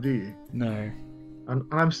that time, do you? No. And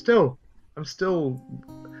I'm still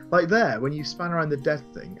like there when you span around the death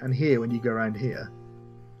thing, and here when you go around here,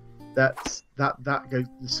 that goes,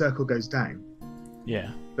 the circle goes down.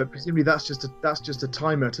 Yeah. But presumably that's just a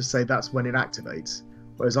timer to say that's when it activates.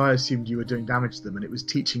 Whereas I assumed you were doing damage to them, and it was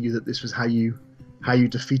teaching you that this was how you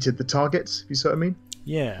defeated the targets. If you see what I mean?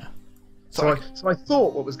 Yeah. So I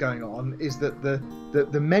thought what was going on is that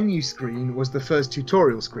the menu screen was the first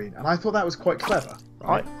tutorial screen, and I thought that was quite clever.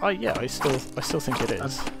 Right? I still think it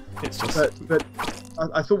is. It's just. But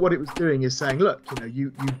I thought what it was doing is saying, look,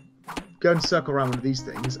 you go and circle around one of these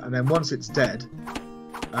things, and then once it's dead,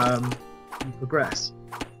 you progress.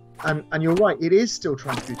 And you're right, it is still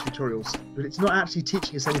trying to do tutorials, but it's not actually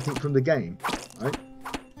teaching us anything from the game, right?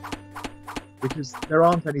 Because there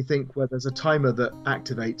aren't anything where there's a timer that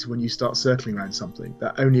activates when you start circling around something.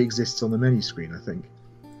 That only exists on the menu screen, I think.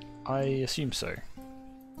 I assume so.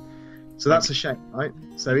 So that's a shame, right?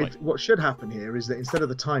 So what should happen here is that instead of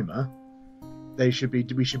the timer, we should be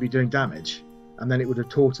doing damage, and then it would have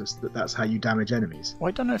taught us that that's how you damage enemies. Well,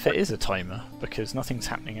 I don't know if it is a timer, because nothing's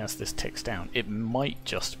happening as this ticks down. It might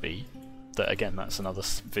just be that, again, that's another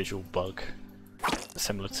visual bug,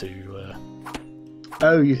 similar to...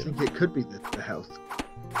 Oh, you think it could be the health?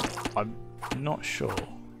 I'm not sure.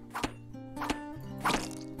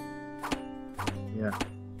 Yeah.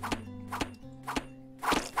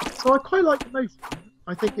 So I quite like the motion.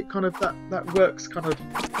 I think it kind of that works kind of.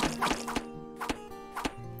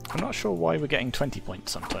 I'm not sure why we're getting 20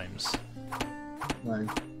 points sometimes. No.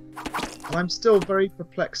 And I'm still very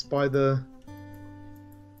perplexed by the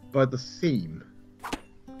theme.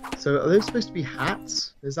 So are those supposed to be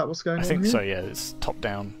hats? Is that what's going on I think here? so, yeah. It's top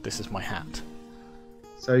down. This is my hat.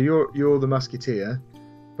 So you're the Musketeer,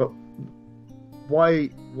 but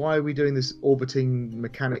why are we doing this orbiting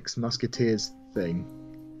mechanics Musketeers thing?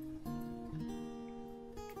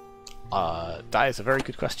 That is a very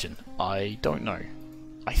good question. I don't know.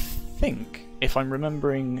 I think, if I'm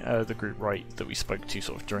remembering the group right that we spoke to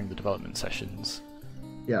sort of during the development sessions,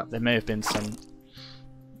 Yeah. there may have been some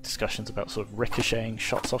discussions about sort of ricocheting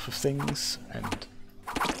shots off of things,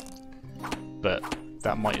 but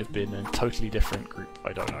that might have been a totally different group.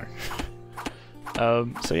 I don't know.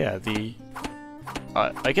 So yeah,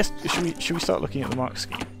 I guess should we start looking at the mark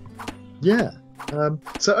scheme? Yeah.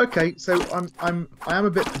 So okay. So I am a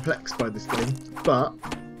bit perplexed by this game, but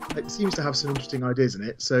it seems to have some interesting ideas in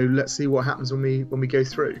it. So let's see what happens when we go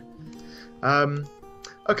through.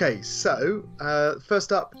 Okay. So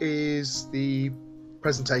first up is the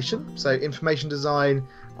presentation. So information design,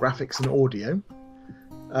 graphics, and audio.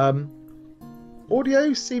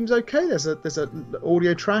 Audio seems okay. There's a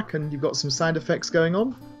audio track, and you've got some sound effects going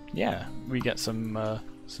on. Yeah, we get some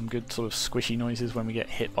good sort of squishy noises when we get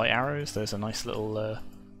hit by arrows. There's a nice little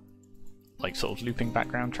like sort of looping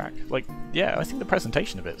background track. Like, yeah, I think the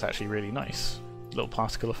presentation of it's actually really nice. Little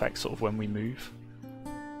particle effects sort of when we move.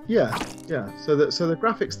 Yeah, yeah. So the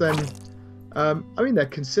graphics then, I mean, they're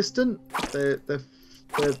consistent. They're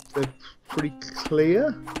pretty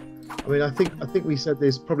clear. I mean, I think we said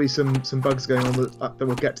there's probably some bugs going on that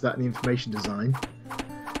we'll get to that in the information design.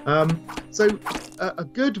 So a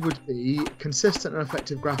good would be consistent and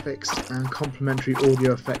effective graphics and complementary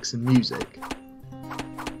audio effects and music.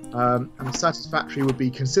 And satisfactory would be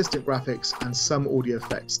consistent graphics and some audio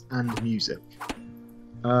effects and music.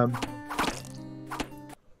 I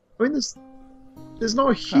mean, there's not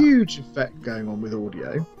a huge effect going on with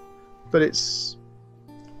audio, but it's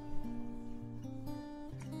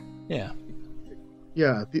yeah.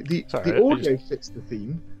 The audio fits the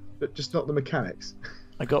theme, but just not the mechanics.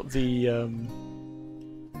 I got the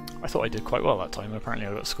I thought I did quite well that time. Apparently,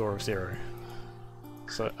 I got a score of 0.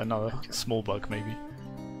 So another small bug, maybe.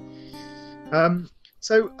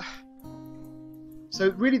 So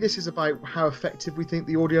really, this is about how effective we think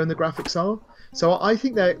the audio and the graphics are. So I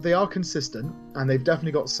think they are consistent, and they've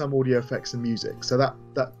definitely got some audio effects and music. So that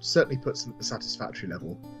certainly puts them at the satisfactory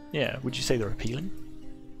level. Yeah. Would you say they're appealing?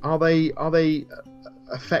 Are they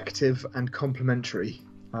effective and complementary?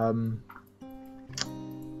 I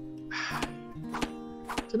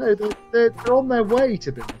don't know. They're on their way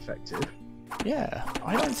to being effective. Yeah,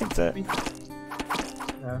 I don't think that.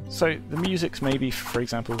 Yeah. So the music's maybe, for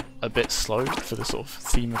example, a bit slow for the sort of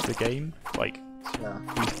theme of the game. Like, Yeah.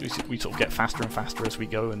 we sort of get faster and faster as we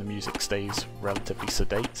go, and the music stays relatively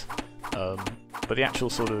sedate. But the actual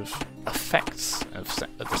sort of effects of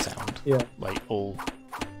the sound, Yeah. like all,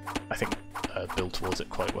 I think, build towards it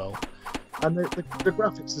quite well. And the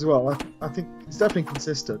graphics as well. I think it's definitely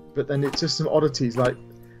consistent, but then it's just some oddities. Like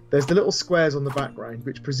there's the little squares on the background,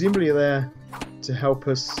 which presumably are there to help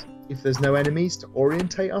us, if there's no enemies, to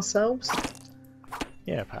orientate ourselves.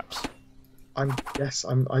 Yeah, perhaps. I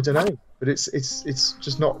don't know, but it's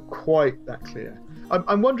just not quite that clear.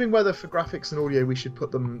 I'm wondering whether for graphics and audio we should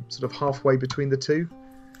put them sort of halfway between the two.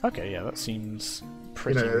 Okay, yeah, that seems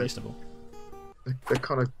pretty reasonable. They're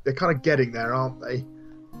kind of getting there, aren't they?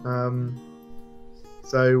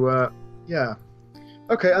 Yeah.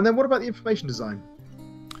 Okay, and then what about the information design?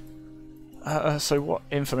 So what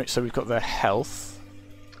information? So we've got their health.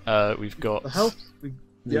 We've got The health.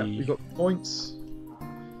 We've got points.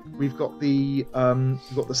 We've got the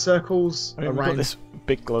circles I mean, around. we've got this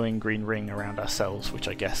big glowing green ring around ourselves, which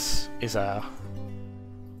I guess is our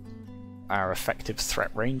effective threat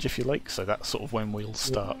range, if you like. So that's sort of when we'll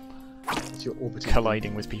start It's your orbiting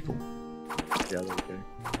colliding with people. Yeah, there you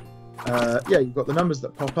go. Yeah, you've got the numbers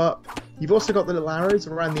that pop up. You've also got the little arrows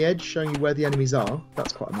around the edge showing you where the enemies are.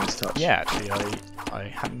 That's quite a nice touch. Yeah, actually, I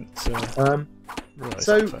hadn't realised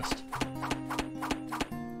so- that first.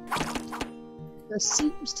 There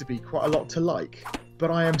seems to be quite a lot to like,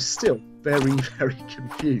 but I am still very, very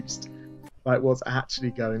confused about what's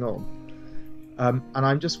actually going on. And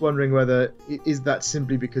I'm just wondering whether is that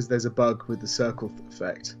simply because there's a bug with the circle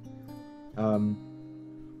effect.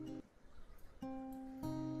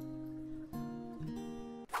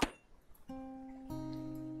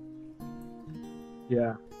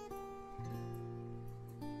 Yeah.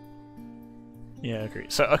 Yeah, I agree.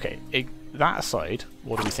 So, okay, that aside,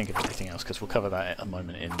 what do we think of everything else? Because we'll cover that in a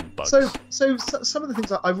moment in bugs. So some of the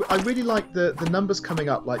things I really like the numbers coming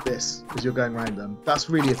up like this as you're going around them. That's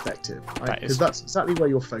really effective, right? Because that's exactly where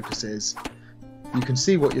your focus is. You can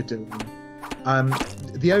see what you're doing.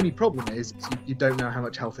 The only problem is you don't know how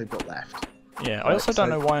much health they've got left. Yeah, I also don't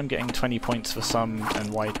know why I'm getting 20 points for some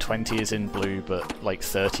and why 20 is in blue but like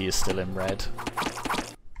 30 is still in red.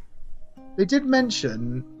 They did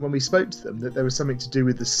mention when we spoke to them that there was something to do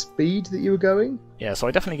with the speed that you were going. Yeah, so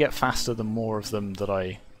I definitely get faster the more of them that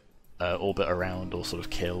I orbit around or sort of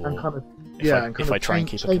kill. And Or kind of, if I try and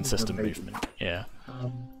keep a consistent them, movement. Yeah.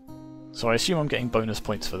 So I assume I'm getting bonus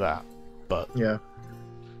points for that, but... Yeah.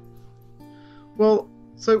 Well,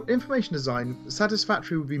 so information design,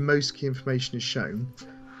 satisfactory would be most key information is shown,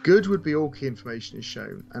 good would be all key information is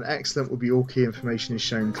shown, and excellent would be all key information is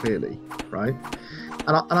shown clearly, right?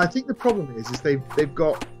 And I think the problem is they've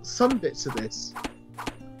got some bits of this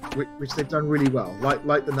which they've done really well,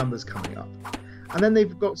 like the numbers coming up, and then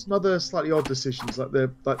they've got some other slightly odd decisions, like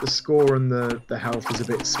the score and the health is a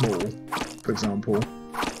bit small, for example.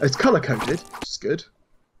 It's color coded, which is good.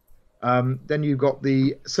 Then you've got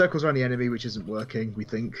the circles around the enemy, which isn't working, we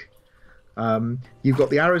think. You've got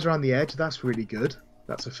the arrows around the edge, that's really good.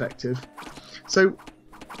 That's effective. So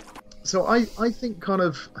I think kind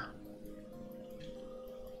of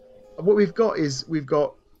what we've got is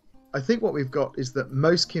that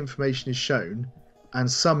most key information is shown and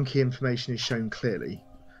some key information is shown clearly.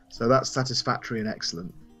 So that's satisfactory and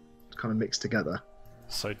excellent, kind of mixed together.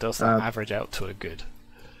 So does that average out to a good?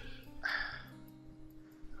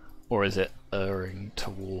 Or is it erring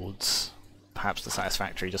towards perhaps the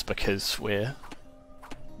satisfactory just because we're...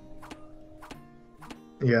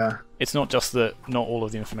 Yeah. It's not just that not all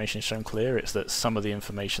of the information is shown clear, it's that some of the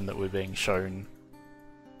information that we're being shown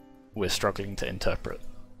we're struggling to interpret.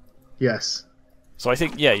 Yes. So I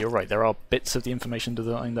think, yeah, you're right, there are bits of the information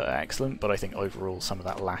design that are excellent, but I think overall some of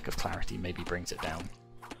that lack of clarity maybe brings it down.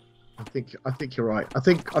 I think you're right. I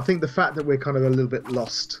think the fact that we're kind of a little bit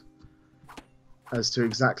lost as to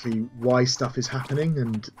exactly why stuff is happening,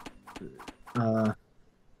 and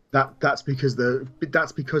that's because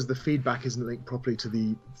the feedback isn't linked properly to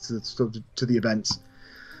the events.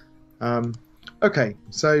 Okay,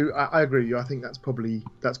 so I agree with you. I think that's probably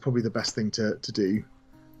the best thing to do.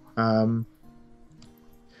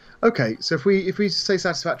 Okay, so if we say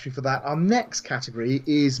satisfactory for that, our next category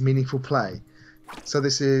is meaningful play. So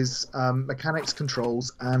this is mechanics,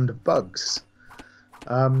 controls, and bugs.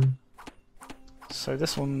 So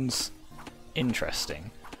this one's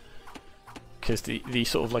interesting because the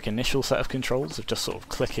sort of like initial set of controls of just sort of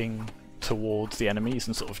clicking towards the enemies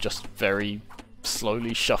and sort of just very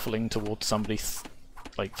slowly shuffling towards somebody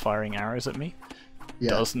like firing arrows at me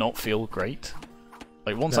does not feel great.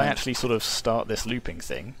 Like once I actually sort of start this looping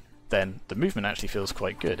thing, then the movement actually feels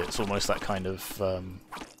quite good. It's almost that kind of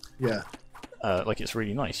like it's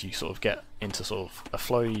really nice. You sort of get into sort of a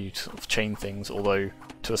flow, you sort of chain things, although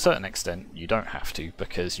to a certain extent you don't have to,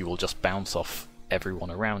 because you will just bounce off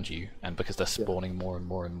everyone around you, and because they're spawning more and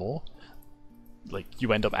more and more, like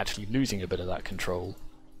you end up actually losing a bit of that control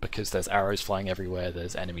because there's arrows flying everywhere,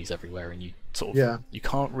 there's enemies everywhere, and you sort of you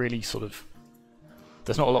can't really sort of,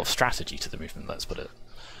 there's not a lot of strategy to the movement, let's put it.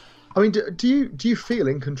 I mean, do you feel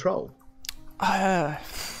in control? I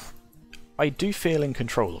do feel in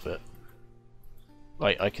control of it.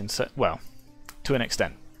 Like I can set, well, to an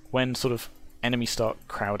extent. When sort of enemies start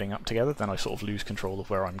crowding up together, then I sort of lose control of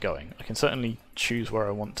where I'm going. I can certainly choose where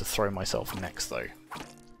I want to throw myself next, though.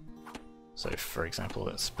 So, for example,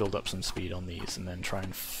 let's build up some speed on these, and then try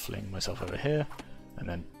and fling myself over here, and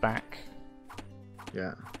then back.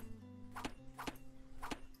 Yeah.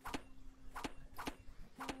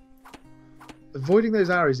 Avoiding those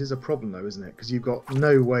arrows is a problem, though, isn't it? Because you've got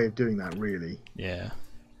no way of doing that, really. Yeah.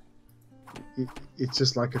 It's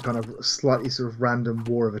just like a kind of slightly sort of random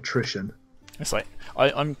war of attrition. It's like,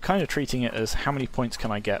 I'm kind of treating it as how many points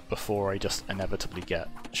can I get before I just inevitably get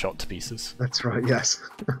shot to pieces. That's right, yes.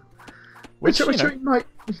 Which I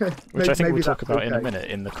think we'll talk about in a minute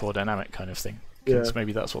in the core dynamic kind of thing. Because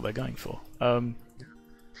maybe that's what they're going for.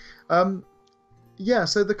 Yeah,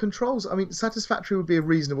 so the controls, I mean, satisfactory would be a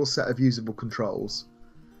reasonable set of usable controls,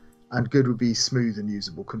 and good would be smooth and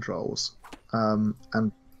usable controls.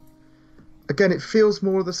 And again, it feels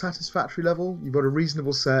more of the satisfactory level. You've got a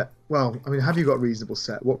reasonable set. Well, I mean, have you got a reasonable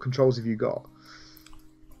set? What controls have you got?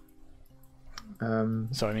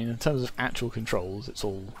 So, I mean, in terms of actual controls, it's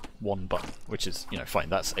all one button, which is, you know, fine.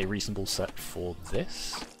 That's a reasonable set for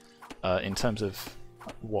this. In terms of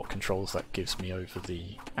what controls that gives me over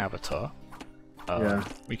the avatar,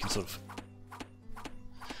 we can sort of...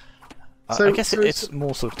 I guess it's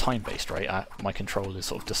more sort of time-based, right? My control is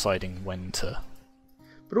sort of deciding when to...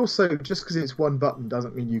 But also, just because it's one button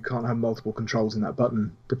doesn't mean you can't have multiple controls in that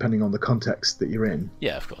button, depending on the context that you're in.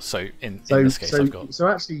 Yeah, of course. So in this case, I've got... So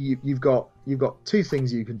actually, you've got two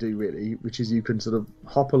things you can do, really, which is you can sort of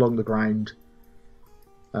hop along the ground,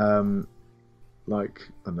 like,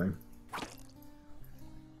 I don't know,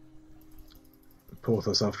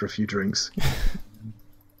 Porthos after a few drinks.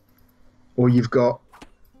 or you've got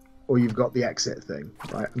the exit thing,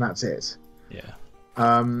 right? And that's it. Yeah.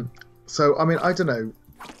 So, I mean, I don't know.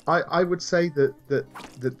 I would say that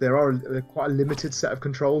there are quite a limited set of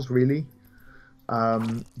controls, really.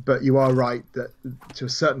 But you are right that to a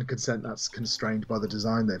certain extent that's constrained by the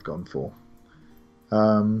design they've gone for.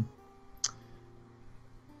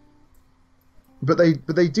 But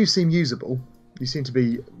they do seem usable. You seem to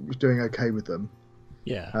be doing okay with them.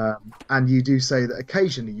 Yeah. And you do say that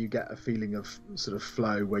occasionally you get a feeling of sort of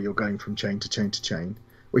flow where you're going from chain to chain to chain,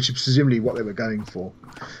 which is presumably what they were going for.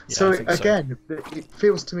 Yeah, So again, it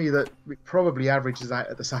feels to me that it probably averages out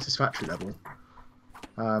at the satisfactory level,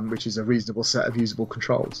 which is a reasonable set of usable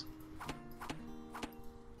controls.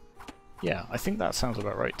 Yeah, I think that sounds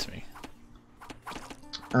about right to me.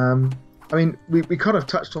 I mean, we kind of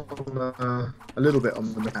touched on a little bit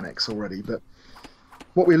on the mechanics already, but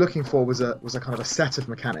what we're looking for was a kind of a set of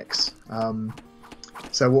mechanics.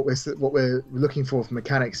 So what we're looking for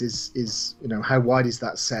mechanics is how wide is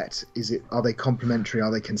that set? Are they complementary?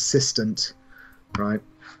 Are they consistent? Right.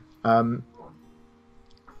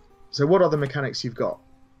 So what other mechanics you've got?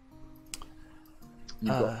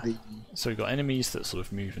 So we've got enemies that sort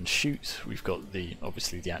of move and shoot. We've got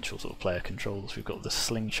obviously the actual sort of player controls. We've got the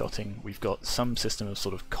slingshotting. We've got some system of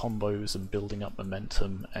sort of combos and building up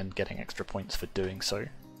momentum and getting extra points for doing so.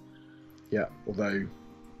 Yeah, although,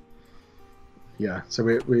 yeah, so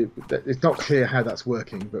it's not clear how that's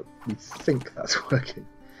working, but we think that's working.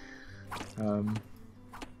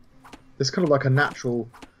 There's kind of like a natural.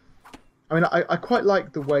 I mean, I quite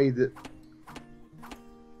like the way that.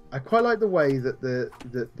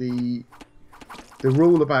 The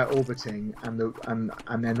rule about orbiting and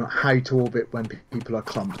then how to orbit when people are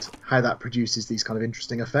clumped, how that produces these kind of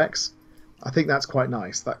interesting effects. I think that's quite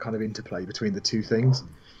nice, that kind of interplay between the two things.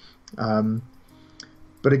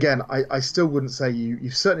 But again, I still wouldn't say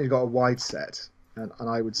you've certainly got a wide set, and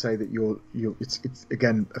I would say that it's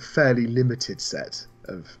again a fairly limited set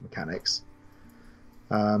of mechanics.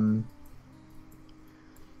 So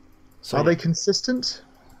are they consistent?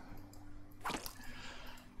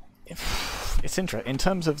 It's interesting in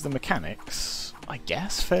terms of the mechanics. I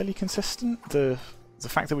guess fairly consistent. The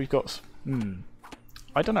fact that we've got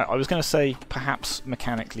I don't know. I was going to say perhaps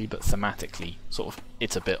mechanically, but thematically, sort of,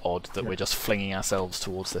 it's a bit odd that we're just flinging ourselves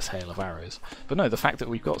towards this hail of arrows. But no, the fact that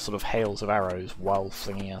we've got sort of hails of arrows while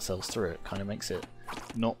flinging ourselves through it kind of makes it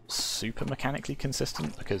not super mechanically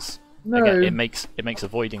consistent, because again, it makes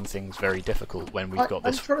avoiding things very difficult when we've got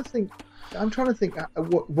this. I'm trying to think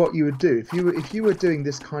what you would do if you were doing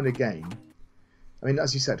this kind of game. I mean,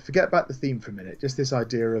 as you said, forget about the theme for a minute. Just this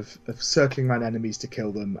idea of circling around enemies to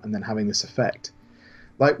kill them and then having this effect.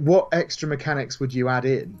 Like, what extra mechanics would you add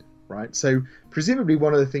in, right? So presumably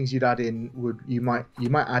one of the things you'd add in you might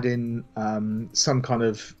add in some kind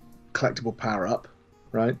of collectible power up,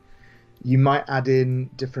 right? You might add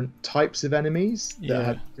in different types of enemies that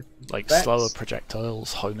have different like effects. Slower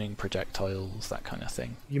projectiles, homing projectiles, that kind of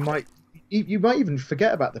thing. You might even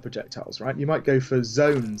forget about the projectiles, right? You might go for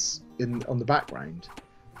zones on the background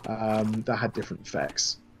that had different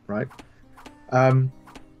effects, right?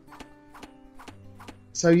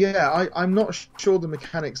 So yeah, I'm not sure the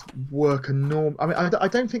mechanics work I mean, I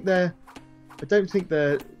don't think they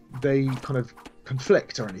kind of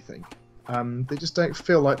conflict or anything. They just don't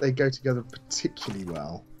feel like they go together particularly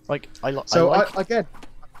well. I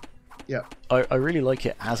really like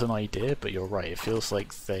it as an idea, but you're right. It feels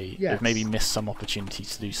like they've maybe missed some opportunity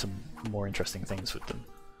to do some more interesting things with them.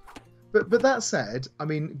 But that said, I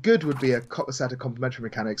mean, good would be a set of complementary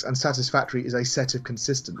mechanics, and satisfactory is a set of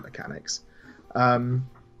consistent mechanics. And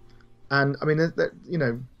I mean,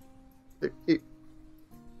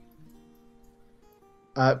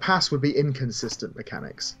 pass would be inconsistent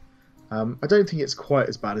mechanics. I don't think it's quite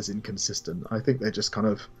as bad as inconsistent. I think they're just kind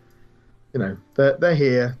of, they're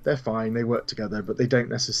here, they're fine, they work together, but they don't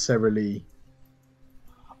necessarily.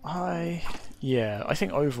 I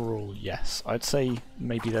think overall, yes. I'd say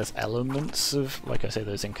maybe there's elements of, like I say,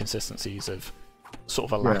 those inconsistencies of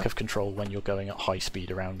sort of a lack of control when you're going at high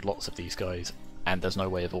speed around lots of these guys, and there's no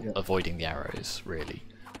way of avoiding the arrows, really.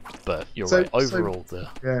 But you're right, overall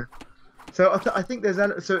So I think there's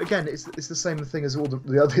so again it's the same thing as all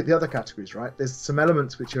the other categories, right? There's some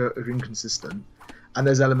elements which are inconsistent, and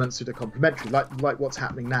there's elements that are complementary, like what's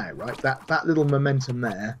happening now, right? That little momentum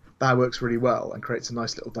there, that works really well and creates a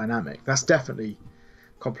nice little dynamic. That's definitely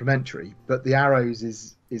complementary, but the arrows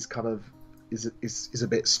is kind of is a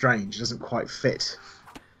bit strange. It doesn't quite fit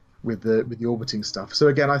with the orbiting stuff. So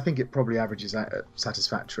again, I think it probably averages out at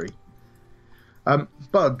satisfactory.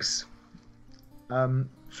 Bugs.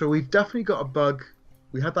 So we've definitely got a bug.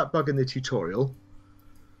 We had that bug in the tutorial.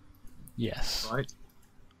 Yes. Right.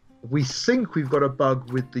 We think we've got a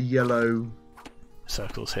bug with the yellow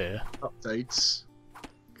circles here updates,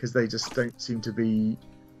 because they just don't seem to be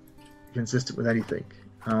consistent with anything.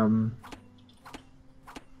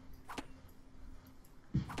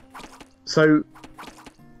 So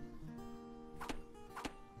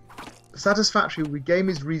satisfactory would be game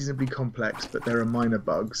is reasonably complex, but there are minor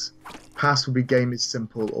bugs. Pass would be game is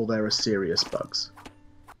simple, or there are serious bugs.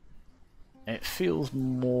 It feels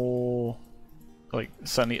more like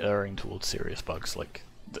certainly erring towards serious bugs, like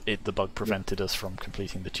the bug prevented us from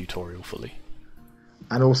completing the tutorial fully.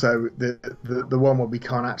 And also the one where we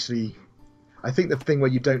can't actually, I think the thing where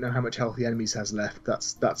you don't know how much health the enemies has left,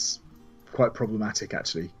 that's quite problematic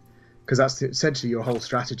actually, because that's essentially your whole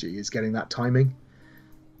strategy is getting that timing.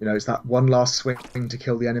 You know, it's that one last swing to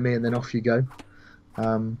kill the enemy and then off you go.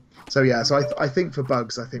 So yeah, so I think for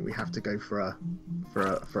bugs, I think we have to go for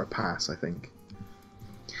a pass, I think.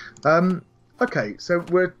 Okay, so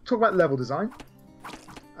we're talking about level design.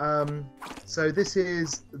 So this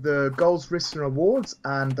is the goals, risks, and rewards,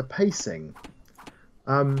 and the pacing.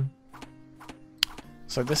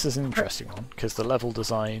 So this is an interesting one, because the level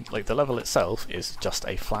design, like the level itself, is just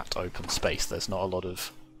a flat open space. There's not a lot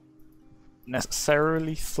of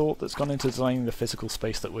necessarily thought that's gone into designing the physical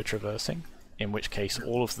space that we're traversing, in which case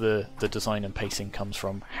all of the design and pacing comes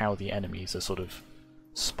from how the enemies are sort of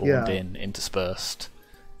spawned in, interspersed.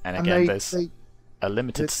 And again, there's a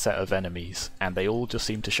limited set of enemies, and they all just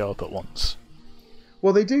seem to show up at once.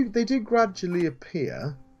 Well, they do gradually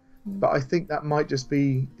appear, but I think that might just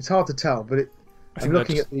be, it's hard to tell, but I'm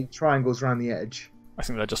looking at the triangles around the edge. I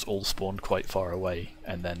think they're just all spawned quite far away,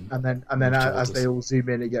 and then as they all zoom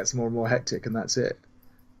in, it gets more and more hectic, and that's it.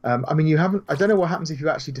 I mean, I don't know what happens if you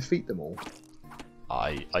actually defeat them all.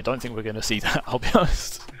 I don't think we're going to see that, I'll be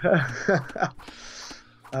honest.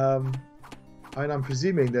 I mean, I'm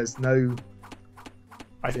presuming there's no.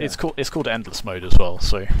 It's called endless mode as well,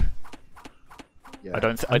 so yeah. I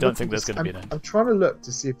don't think there's going to be an end. I'm trying to look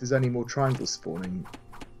to see if there's any more triangles spawning.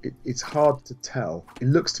 It's hard to tell. It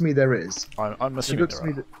looks to me there is. I'm assuming there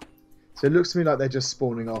are. So it looks to me like they're just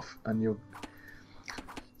spawning off, and you're.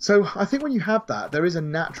 So I think when you have that, there is a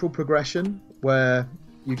natural progression where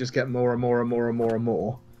you just get more and more and more and more and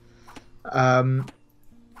more.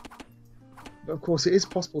 But of course, it is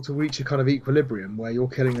possible to reach a kind of equilibrium where you're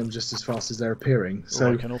killing them just as fast as they're appearing.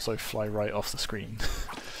 So you can also fly right off the screen,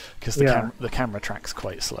 because the camera track's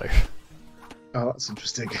quite slow. Oh, that's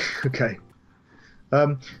interesting. Okay.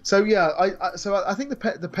 So yeah, I think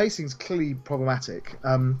the pacing's clearly problematic.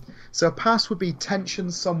 So a pass would be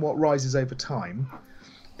tension somewhat rises over time.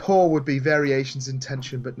 Poor would be variations in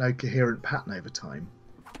tension but no coherent pattern over time.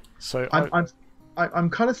 So I'm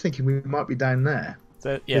kind of thinking we might be down there.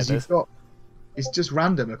 You've got, it's just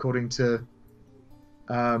random according to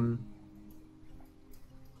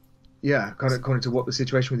according to what the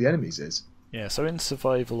situation with the enemies is. Yeah, so in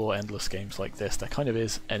survival or endless games like this, there kind of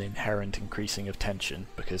is an inherent increasing of tension,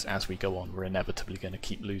 because as we go on, we're inevitably going to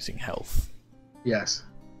keep losing health. Yes.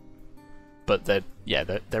 But there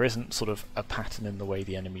isn't sort of a pattern in the way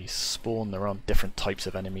the enemies spawn. There aren't different types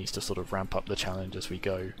of enemies to sort of ramp up the challenge as we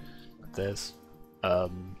go. There's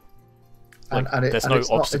there's no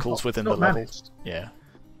obstacles within the level. Yeah.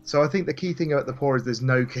 So I think the key thing about the poor is there's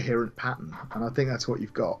no coherent pattern, and I think that's what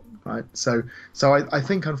you've got, right? So I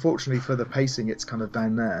think unfortunately for the pacing, it's kind of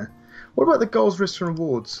down there. What about the goals, risks, and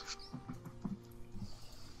rewards?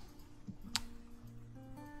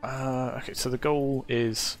 Okay, so the goal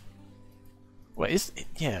is. So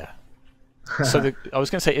I was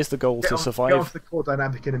going to say, is the goal to survive? Get on to the core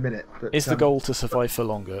dynamic in a minute. But, is the goal to survive for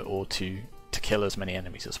longer, or to kill as many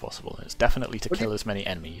enemies as possible? And it's definitely to kill as many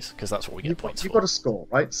enemies, because that's what we get points for. You've got a score,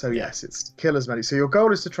 right? So yes, it's kill as many. So your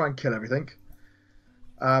goal is to try and kill everything.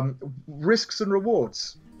 Risks and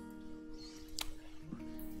rewards.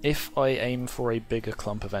 If I aim for a bigger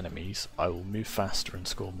clump of enemies, I will move faster and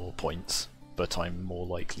score more points, but I'm more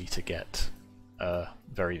likely to get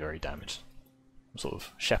very, very damaged. I'm sort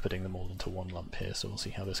of shepherding them all into one lump here, so we'll see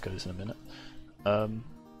how this goes in a minute.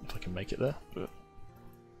 If I can make it there.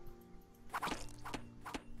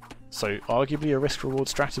 So, arguably a risk-reward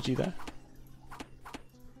strategy there?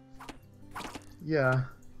 Yeah.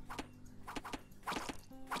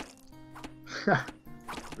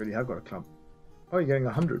 really have got a clump. Oh, you're getting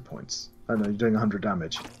 100 points. Oh no, you're doing 100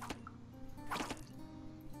 damage.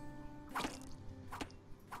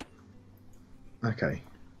 Okay.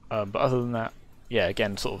 But other than that, yeah,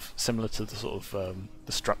 again, sort of similar to the sort of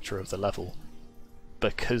the structure of the level,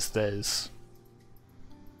 because there's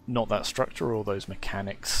not that structure or those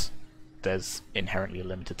mechanics, there's inherently a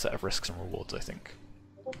limited set of risks and rewards, I think.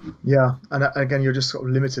 Yeah, and again, you're just sort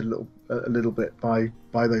of limited a little bit by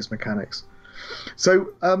those mechanics. So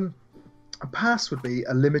a pass would be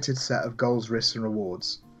a limited set of goals, risks, and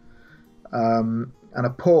rewards, and a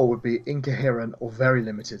poor would be incoherent or very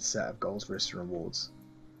limited set of goals, risks, and rewards.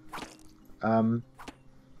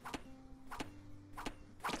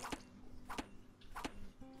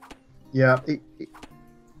 Yeah,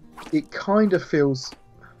 it kind of feels.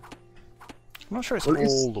 I'm not sure it's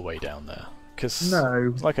all the way down there, because,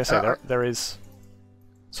 no, like I say, there is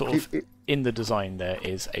sort of in the design there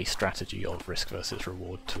is a strategy of risk versus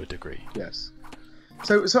reward to a degree. Yes.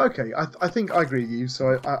 So okay, I think I agree with you.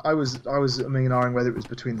 So I was umming whether it was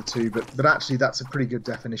between the two, but actually that's a pretty good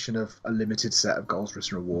definition of a limited set of goals,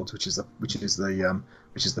 risks, and rewards, which is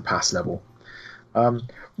the pass level.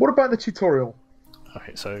 What about the tutorial?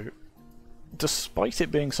 Okay, so despite it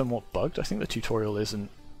being somewhat bugged, I think the tutorial isn't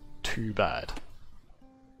too bad.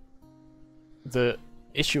 The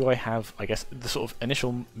issue I have, I guess, the sort of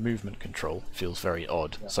initial movement control feels very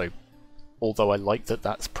odd. Yeah. So although I like that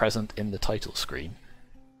that's present in the title screen,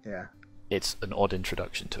 yeah, it's an odd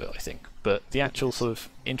introduction to it, I think. But the actual sort of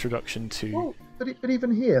introduction to... Well, but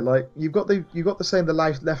even here, like you've got the same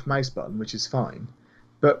left mouse button, which is fine,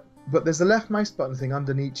 but there's a left mouse button thing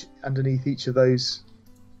underneath each of those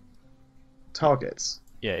targets.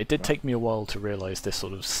 Yeah, it did take me a while to realise this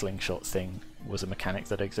sort of slingshot thing was a mechanic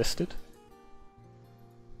that existed.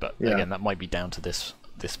 But again, that might be down to this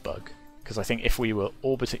bug, because I think if we were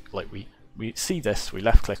orbiting, like we see this, we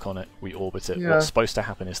left click on it, we orbit it. Yeah. What's supposed to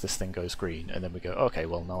happen is this thing goes green, and then we go, okay,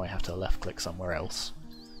 well now I have to left click somewhere else.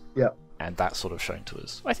 Yeah. And that's sort of shown to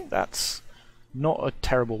us. I think that's not a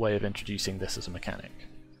terrible way of introducing this as a mechanic.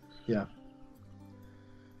 Yeah.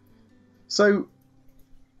 So.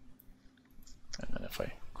 And then if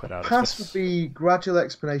I quit out pass of this, would be gradual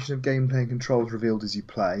explanation of gameplay and controls revealed as you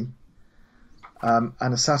play. And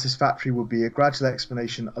a satisfactory would be a gradual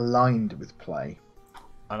explanation aligned with play.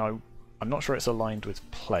 And I'm not sure it's aligned with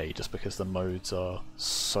play, just because the modes are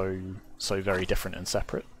so very different and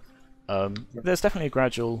separate. There's definitely a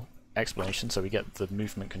gradual explanation, so we get the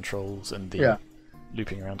movement controls and the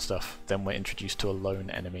looping around stuff. Then we're introduced to a lone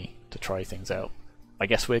enemy to try things out. I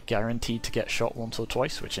guess we're guaranteed to get shot once or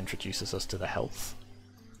twice, which introduces us to the health.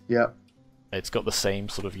 Yeah. It's got the same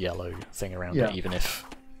sort of yellow thing around it, even if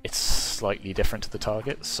it's slightly different to the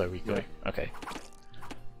target, so we go, okay.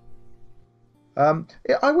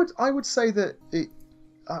 I would say that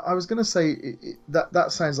I was going to say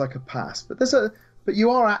that sounds like a pass, but you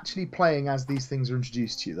are actually playing as these things are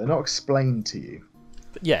introduced to you. They're not explained to you.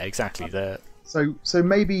 Yeah, exactly. So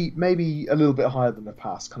maybe a little bit higher than a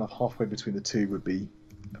pass, kind of halfway between the two would be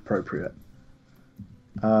appropriate.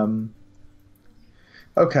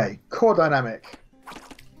 Okay, core dynamic.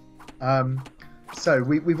 So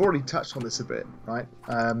we've already touched on this a bit, right?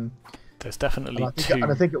 There's definitely two.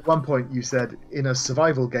 And I think at one point you said, in a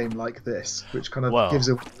survival game like this, which kind of gives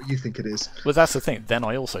away what you think it is. Well, that's the thing. Then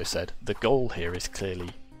I also said the goal here is clearly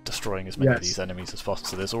destroying as many of these enemies as possible.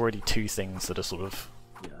 So there's already two things that are sort of...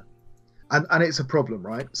 Yeah. And it's a problem,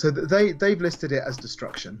 right? So they've listed it as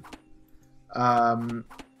destruction.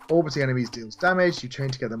 Orbiting enemies deals damage, you chain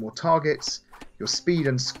together more targets, your speed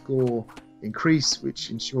and score increase, which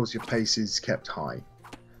ensures your pace is kept high.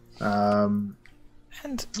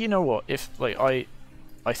 And you know what? If I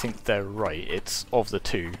think they're right. It's of the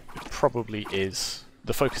two, it probably is.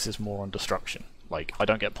 The focus is more on destruction. Like, I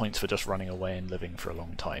don't get points for just running away and living for a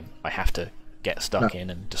long time. I have to get stuck in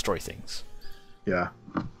and destroy things. Yeah.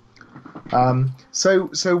 So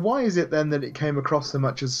why is it then that it came across so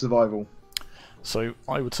much as survival? So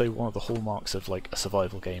I would say one of the hallmarks of like a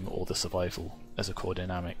survival game, or the survival as a core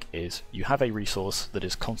dynamic, is you have a resource that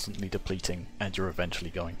is constantly depleting and you're eventually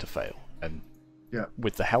going to fail. And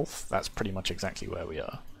with the health, that's pretty much exactly where we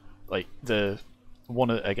are. Like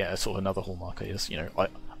again, sort of another hallmark is,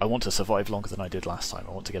 I want to survive longer than I did last time.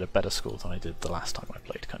 I want to get a better score than I did the last time I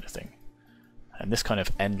played, kind of thing. And this kind of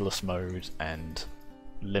endless mode and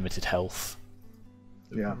limited health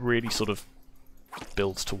really sort of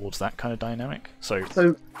builds towards that kind of dynamic. So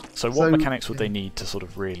what mechanics would they need to sort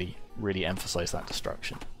of really emphasize that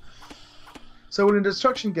destruction? So in a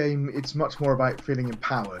destruction game, it's much more about feeling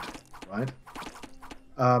empowered, right?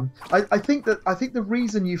 I think the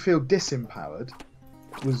reason you feel disempowered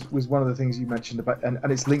was one of the things you mentioned about, and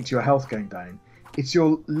it's linked to your health going down. It's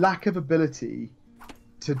your lack of ability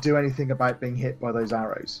to do anything about being hit by those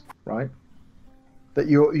arrows, right? That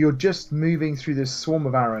you're just moving through this swarm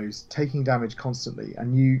of arrows, taking damage constantly,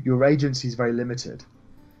 and your agency is very limited.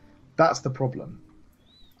 That's the problem.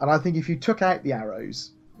 And I think if you took out the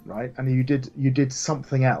arrows, right, and you did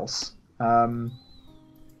something else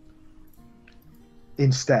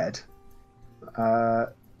instead, and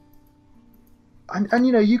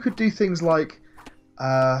you know, you could do things like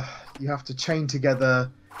you have to chain together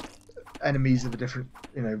enemies of a different,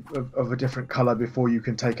 you know, of a different color before you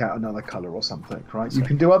can take out another color or something, right? You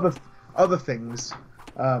can do other things,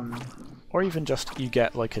 or even just you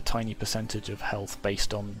get like a tiny percentage of health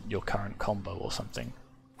based on your current combo or something,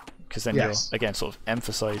 because then you're again sort of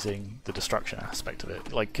emphasizing the destruction aspect of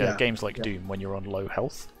it. Like games like Doom, when you're on low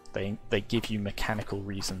health, they give you mechanical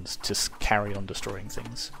reasons to carry on destroying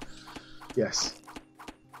things. Yes.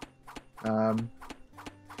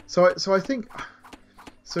 So I think.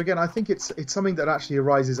 So again, I think it's something that actually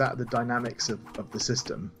arises out of the dynamics of the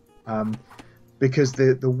system, because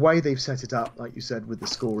the way they've set it up, like you said, with the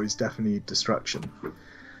score is definitely destruction.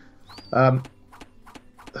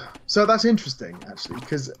 So that's interesting, actually,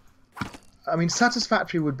 because I mean,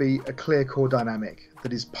 satisfactory would be a clear core dynamic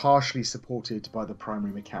that is partially supported by the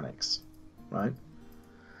primary mechanics, right?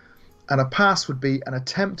 And a pass would be an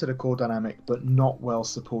attempt at a core dynamic, but not well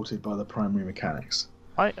supported by the primary mechanics.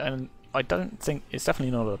 I don't think it's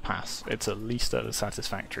definitely not a pass. It's at least a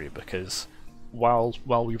satisfactory, because while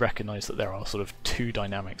we recognise that there are sort of two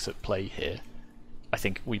dynamics at play here, I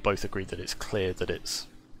think we both agree that it's clear that it's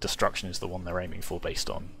destruction is the one they're aiming for based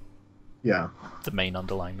on the main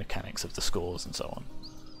underlying mechanics of the scores and so on.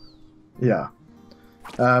 Yeah.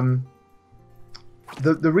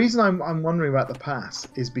 The reason I'm wondering about the pass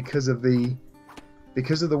is because of the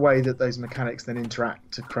way that those mechanics then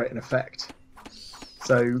interact to create an effect.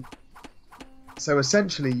 So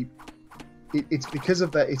essentially, it's because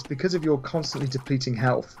of that. It's because of your constantly depleting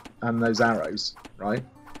health and those arrows, right?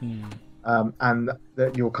 And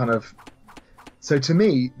that you're kind of. So to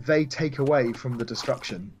me, they take away from the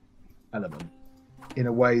destruction element in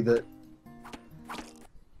a way that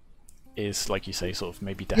is, like you say, sort of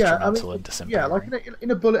maybe detrimental and disempowering. Yeah, like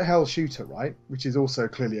in a bullet hell shooter, right? Which is also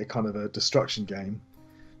clearly a kind of a destruction game.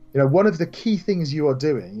 You know, one of the key things you are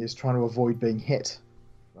doing is trying to avoid being hit,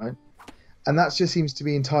 right? And that just seems to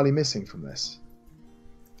be entirely missing from this.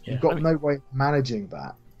 Yeah, you've got no way of managing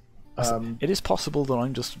that. It is possible that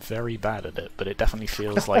I'm just very bad at it, but it definitely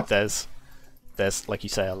feels like there's like you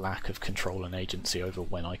say, a lack of control and agency over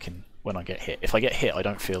when I get hit. If I get hit, I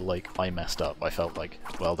don't feel like I messed up. I felt like,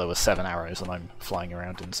 well, there were 7 arrows and I'm flying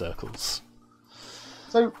around in circles.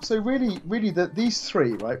 So really, these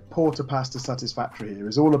three, right, poor to pass to satisfactory here,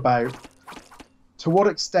 is all about to what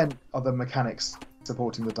extent are the mechanics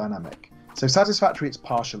supporting the dynamic. So satisfactory, it's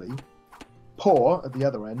partially. Poor at the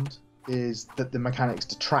other end is that the mechanics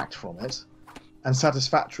detract from it, and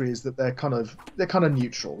satisfactory is that they're kind of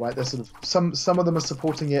neutral, right? They're sort of some of them are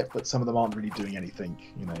supporting it, but some of them aren't really doing anything,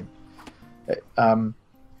 you know.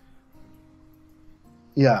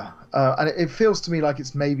 And it feels to me like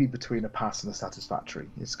it's maybe between a pass and a satisfactory.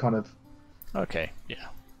 It's kind of okay, yeah.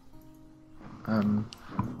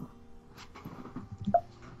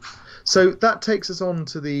 So that takes us on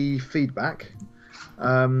to the feedback.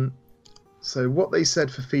 So what they said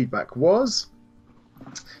for feedback was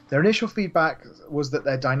their initial feedback was that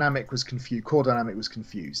their dynamic was confused, core dynamic was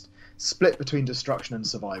confused, split between destruction and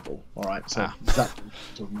survival. All right, so exactly what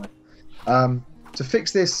we're talking about. To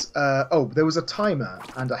fix this, there was a timer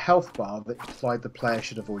and a health bar that implied the player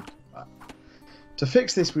should avoid combat. To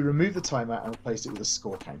fix this, we removed the timer and replaced it with a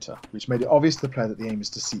score counter, which made it obvious to the player that the aim is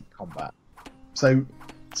to seek combat. So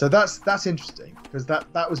that's interesting, because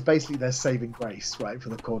that was basically their saving grace, right, for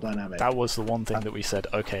the core dynamic. That was the one thing that we said,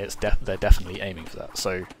 okay, they're definitely aiming for that.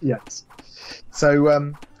 So yes.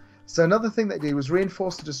 So another thing they did was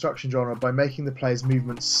reinforce the destruction genre by making the player's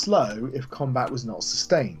movement slow if combat was not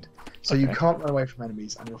sustained. So you can't run away from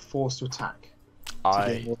enemies, and you're forced to attack to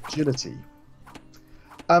gain more agility.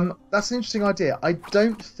 That's an interesting idea. I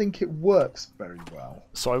don't think it works very well.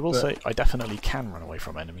 So I will say I definitely can run away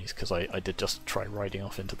from enemies, because I did just try riding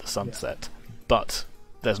off into the sunset, but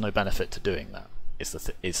there's no benefit to doing that.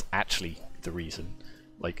 Is actually the reason.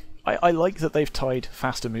 Like I like that they've tied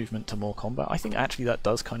faster movement to more combat. I think actually that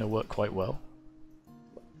does kind of work quite well.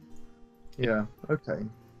 Yeah. Okay.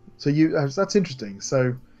 So that's interesting.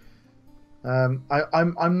 So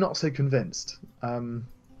I'm not so convinced. I'm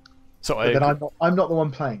not the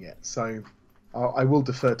one playing it, so I will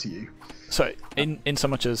defer to you. So in so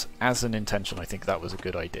much as an intention, I think that was a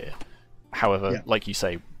good idea. However, Yeah. like you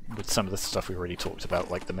say, with some of the stuff we already talked about,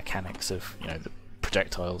 like the mechanics of the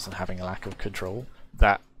projectiles and having a lack of control,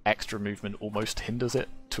 that extra movement almost hinders it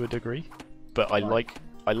to a degree. But I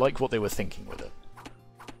like what they were thinking with it.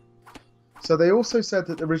 So they also said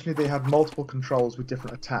that originally they had multiple controls with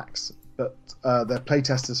different attacks, but their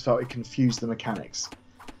playtesters felt it confused the mechanics.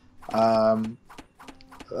 And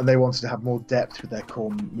they wanted to have more depth with their core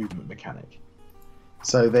movement mechanic.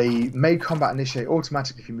 So they made combat initiate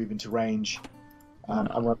automatically if you move into range, and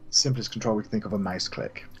the simplest control we can think of, a mouse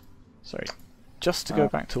click. Sorry, just to go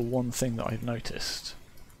back to one thing that I've noticed.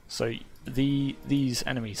 So these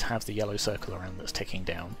enemies have the yellow circle around that's ticking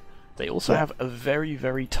down. They also have a very,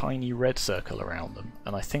 very tiny red circle around them,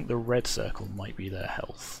 and I think the red circle might be their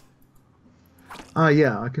health. Ah,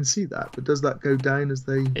 yeah, I can see that. But does that go down as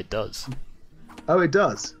they... It does. Oh, it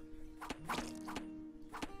does?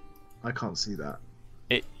 I can't see that.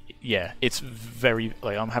 Yeah, it's very...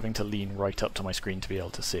 like, I'm having to lean right up to my screen to be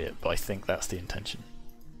able to see it, but I think that's the intention.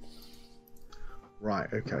 Right,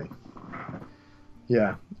 okay.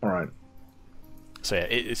 Yeah, alright. So yeah,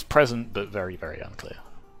 it's present, but very, very unclear.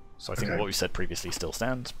 So I think Okay. what we said previously still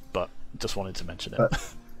stands, but just wanted to mention it.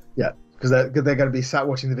 Yeah, because they're going to be sat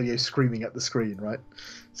watching the video screaming at the screen, right?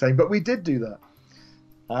 Saying, but we did do that.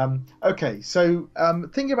 Okay, so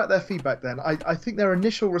thinking about their feedback then, I think their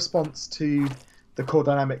initial response to the core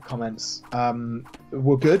dynamic comments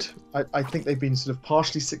were good. I think they've been sort of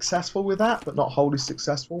partially successful with that, but not wholly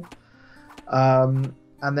successful. But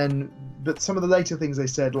some of the later things they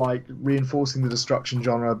said, like reinforcing the destruction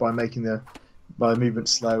genre by making the movement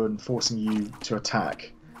slow and forcing you to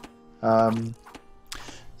attack.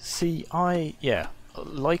 See,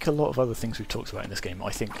 like a lot of other things we've talked about in this game,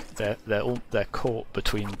 I think they're caught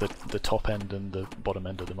between the top end and the bottom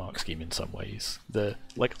end of the mark scheme in some ways.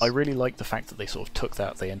 I really like the fact that they sort of took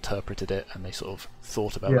that, they interpreted it, and they sort of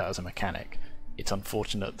thought about that as a mechanic. It's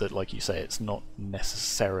unfortunate that, like you say, it's not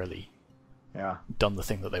necessarily done the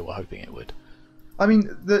thing that they were hoping it would. I mean,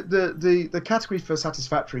 the category for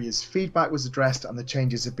satisfactory is feedback was addressed and the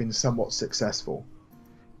changes have been somewhat successful.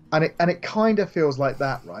 And it kind of feels like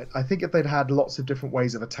that, right? I think if they'd had lots of different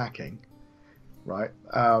ways of attacking, right,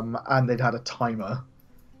 and they'd had a timer,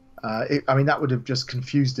 that would have just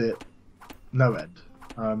confused it no end.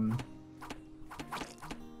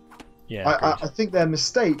 I think their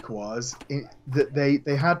mistake was that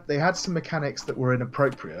they had some mechanics that were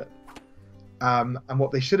inappropriate, and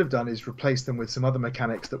what they should have done is replace them with some other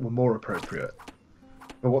mechanics that were more appropriate.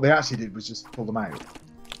 But what they actually did was just pull them out.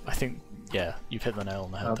 I think. Yeah, you've hit the nail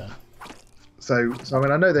on the head there. So I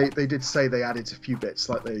mean, I know they did say they added a few bits,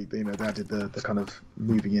 like they added the kind of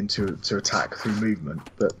moving into to attack through movement,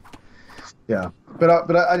 but yeah,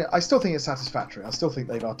 but I still think it's satisfactory. I still think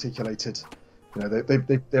they've articulated,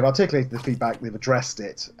 they've articulated the feedback, they've addressed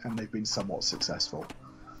it, and they've been somewhat successful.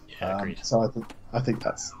 Yeah, agreed. So I think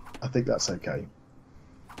that's okay.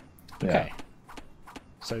 Yeah. Okay.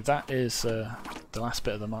 So that is the last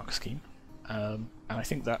bit of the mark scheme. And I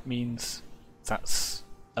think that means that's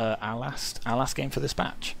our last game for this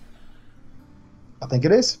batch. I think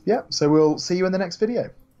it is, yeah. So we'll see you in the next video.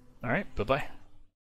 Alright, bye-bye.